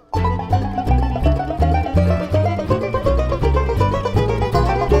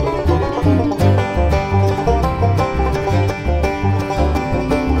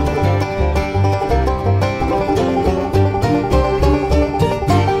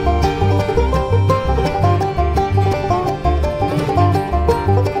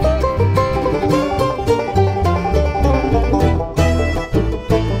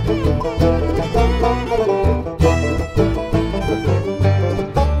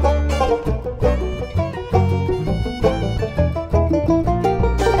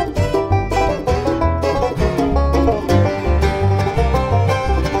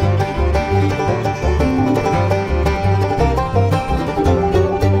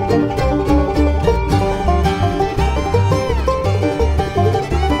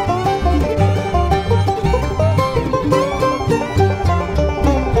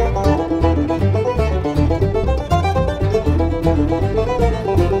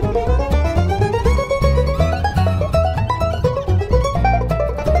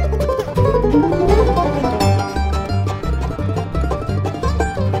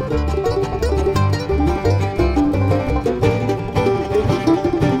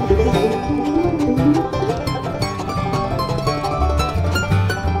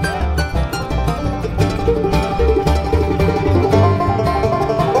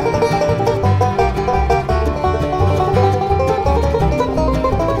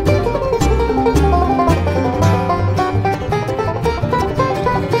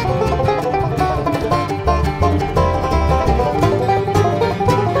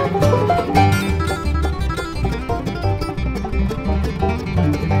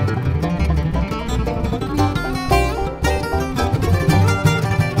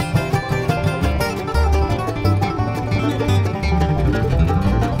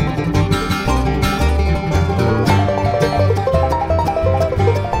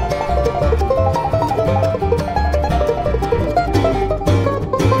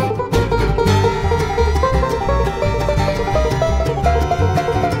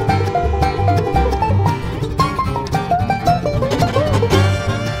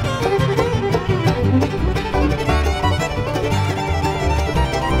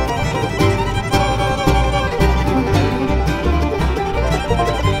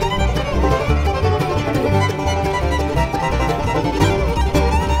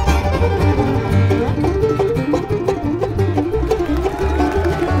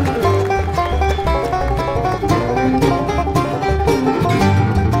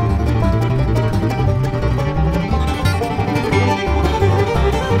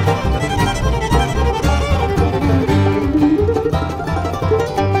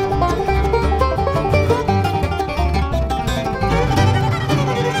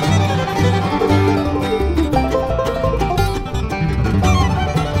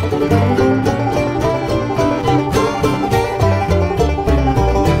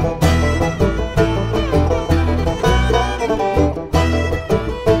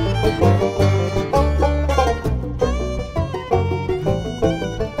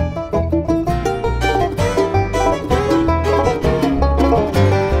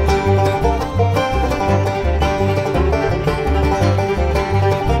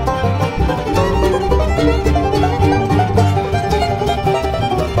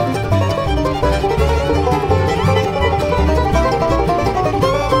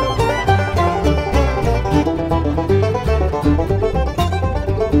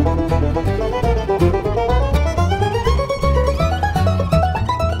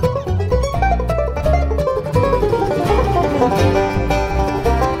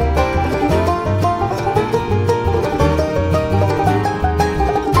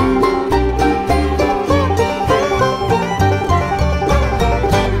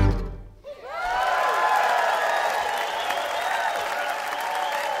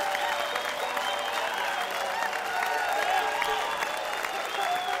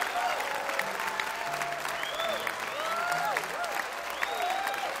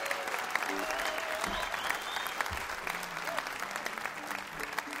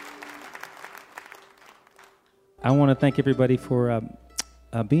 I want to thank everybody for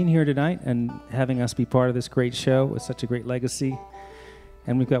being here tonight and having us be part of this great show with such a great legacy.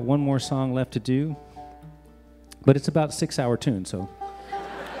 And we've got one more song left to do, but it's about a 6-hour tune, so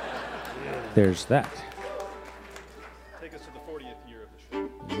there's that. Take us to the 40th year of the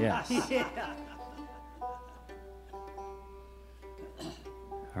show. Yes. Yeah.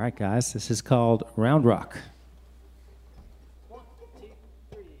 All right, guys, this is called Round Rock. 1, 2,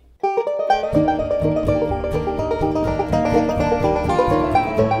 3.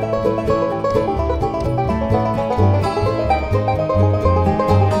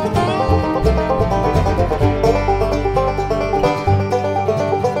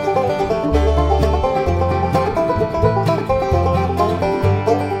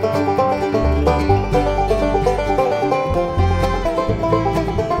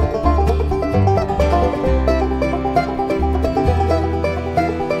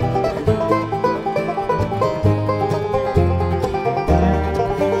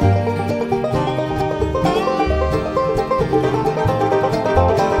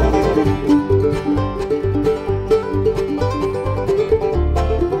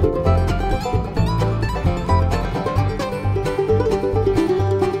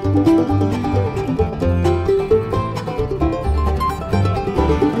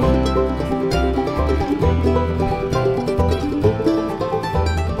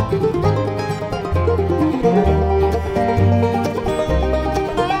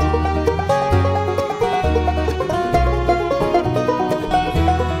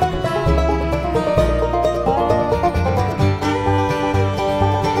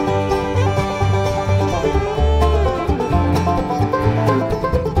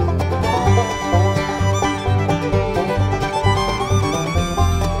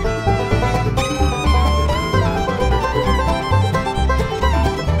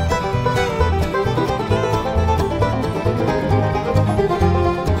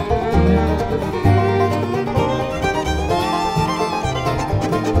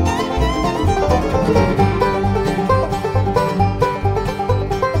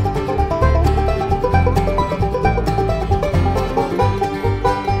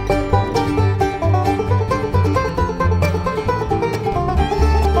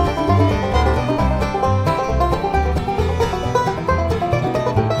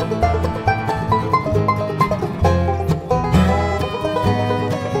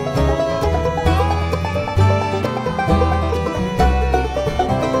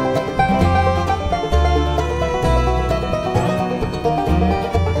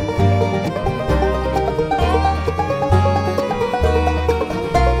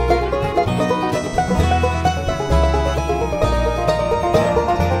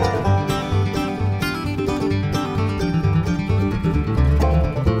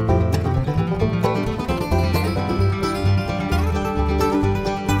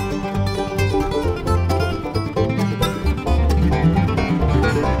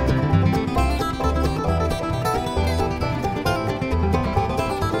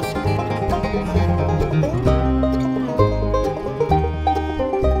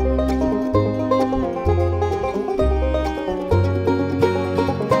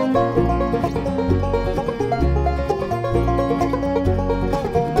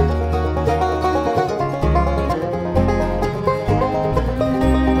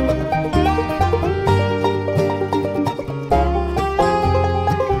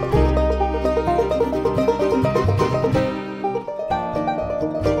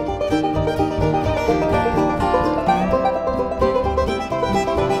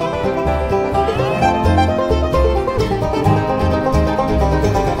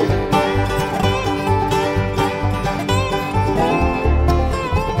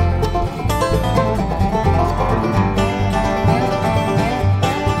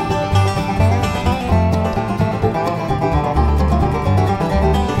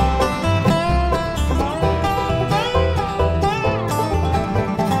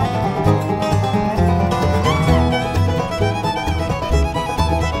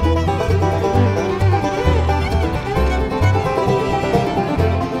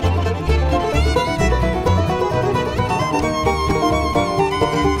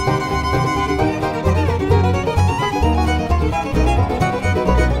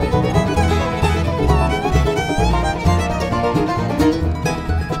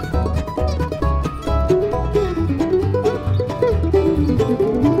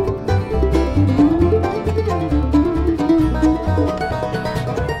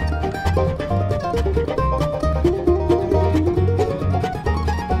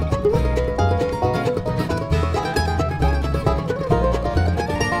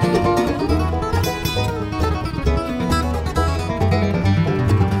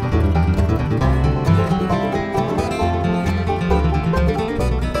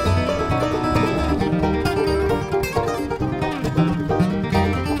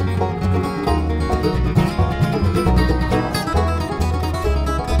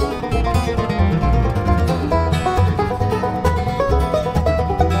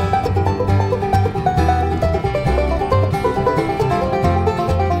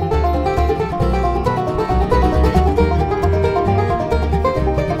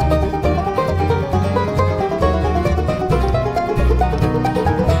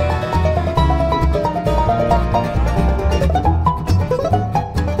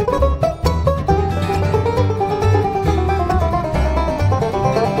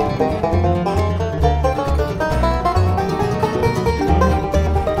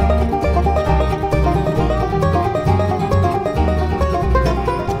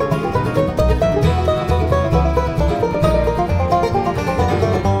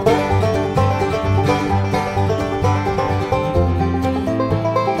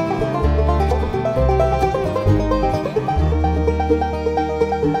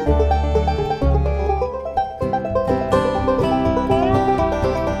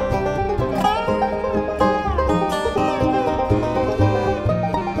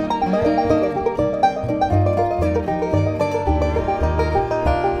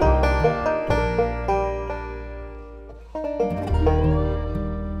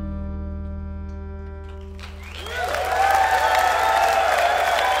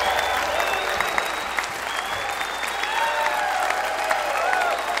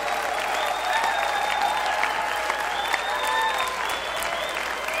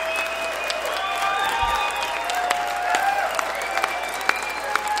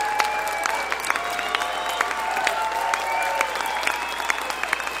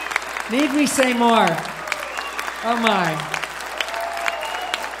 Need we say more? Oh, my.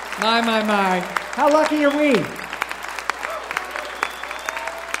 My. How lucky are we?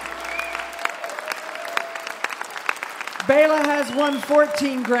 Bela has won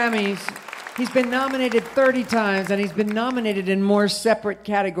 14 Grammys. He's been nominated 30 times, and he's been nominated in more separate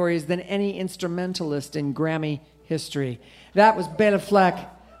categories than any instrumentalist in Grammy history. That was Bela Fleck,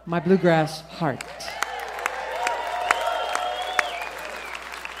 My Bluegrass Heart.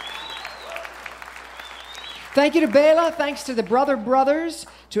 Thank you to Bela. Thanks to the Brothers,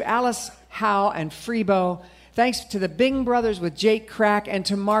 to Alice, Howe, and Freebo. Thanks to the Bing brothers with Jake Krack and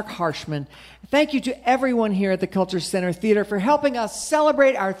to Marc Harshman. Thank you to everyone here at the Culture Center Theater for helping us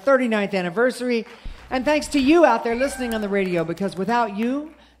celebrate our 39th anniversary. And thanks to you out there listening on the radio, because without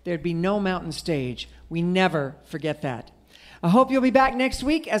you, there'd be no Mountain Stage. We never forget that. I hope you'll be back next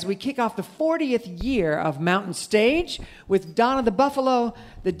week as we kick off the 40th year of Mountain Stage with Donna the Buffalo,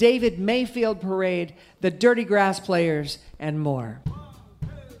 the David Mayfield Parade, the Dirty Grass Players, and more.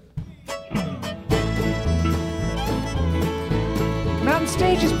 Mountain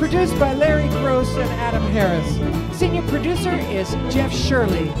Stage is produced by Larry Gross and Adam Harris. Senior producer is Jeff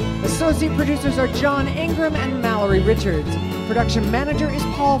Shirley. Associate producers are John Ingram and Mallory Richards. Production manager is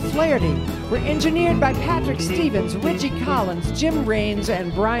Paul Flaherty. We're engineered by Patrick Stevens, Richie Collins, Jim Raines,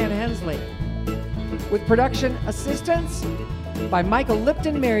 and Brian Hensley. With production assistance by Michael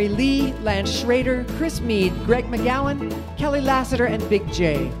Lipton, Mary Lee, Lance Schrader, Chris Mead, Greg McGowan, Kelly Lassiter, and Big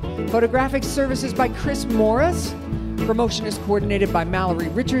J. Photographic services by Chris Morris. Promotion is coordinated by Mallory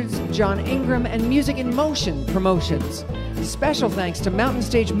Richards, John Ingram, and Music in Motion Promotions. Special thanks to Mountain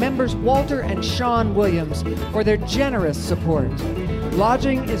Stage members Walter and Sean Williams for their generous support.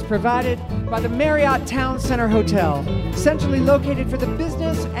 Lodging is provided by the Marriott Town Center Hotel, centrally located for the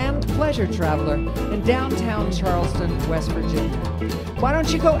business and pleasure traveler in downtown Charleston, West Virginia. Why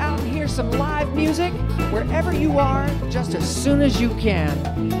don't you go out and hear some live music wherever you are just as soon as you can.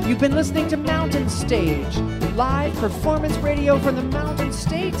 You've been listening to Mountain Stage, live performance radio from the Mountain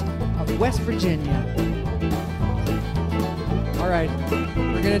State of West Virginia. All right,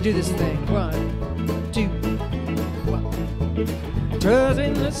 we're gonna do this thing. 1, 2, 1. 'Twas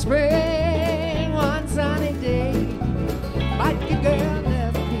in the spring, one sunny day, my girl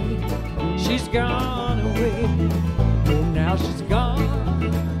left me. She's gone away. Oh, now she's gone.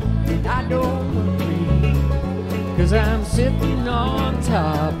 I don't worry, 'cause I'm sitting on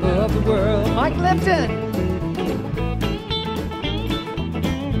top of the world. Mike Lipton.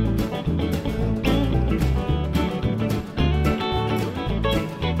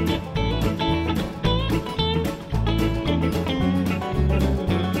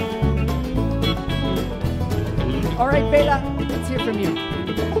 All right, Bela, let's hear from you.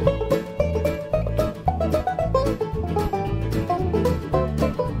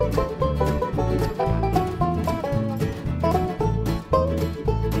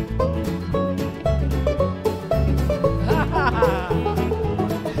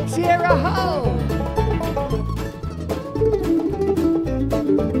 Sierra Howe.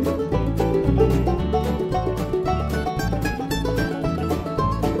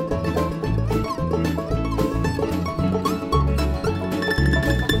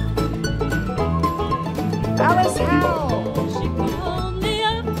 Alice Howe. She called me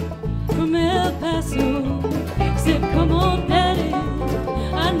up from El Paso, said, "Come on, Daddy,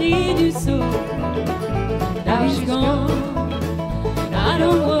 I need you so." Now she's gone, I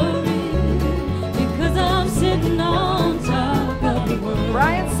don't worry, because I'm sitting on top of the world.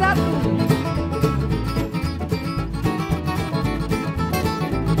 Brian Sutton.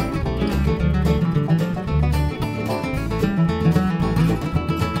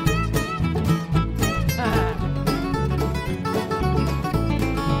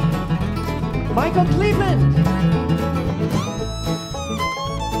 Michael Cleveland.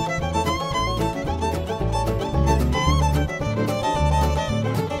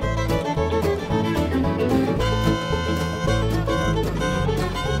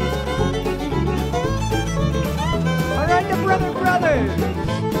 All right, the Brothers.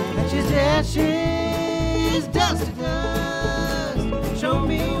 Ashes, ashes, dust to dust. Show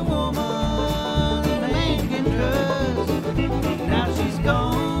me a woman a man can trust. Now she's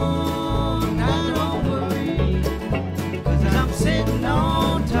gone, I don't worry, 'cause I'm sitting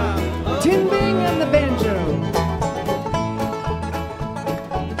on top of Tim Bing and the banjo.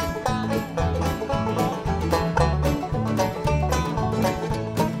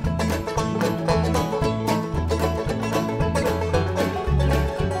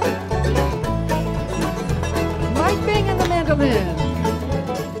 Mike Bing and the mandolin.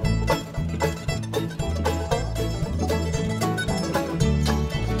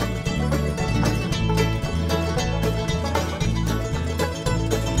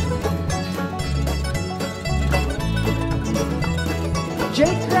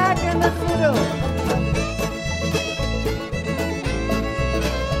 Jake Krack and the fiddle.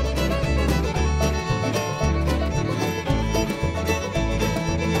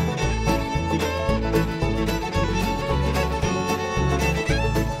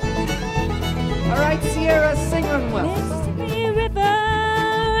 Sierra, sing on well. Mississippi River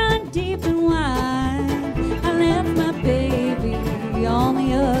run deep and wide. I left my baby on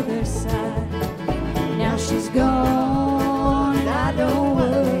the other side. Now she's gone and I don't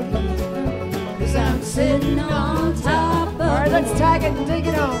worry, 'cause I'm sitting on top of. All right, let's tag it and take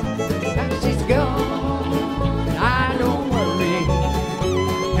it home. Now she's gone, I don't worry,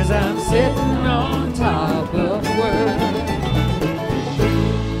 'cause I'm sitting on top of the world.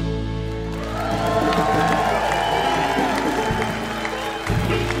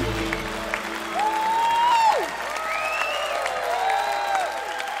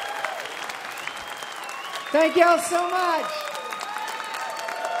 Thank y'all so much.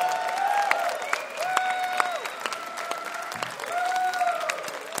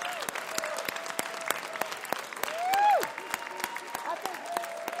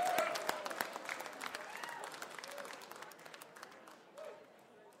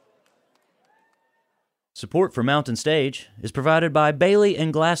 Support for Mountain Stage is provided by Bailey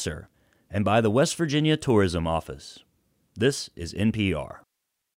and Glasser and by the West Virginia Tourism Office. This is NPR.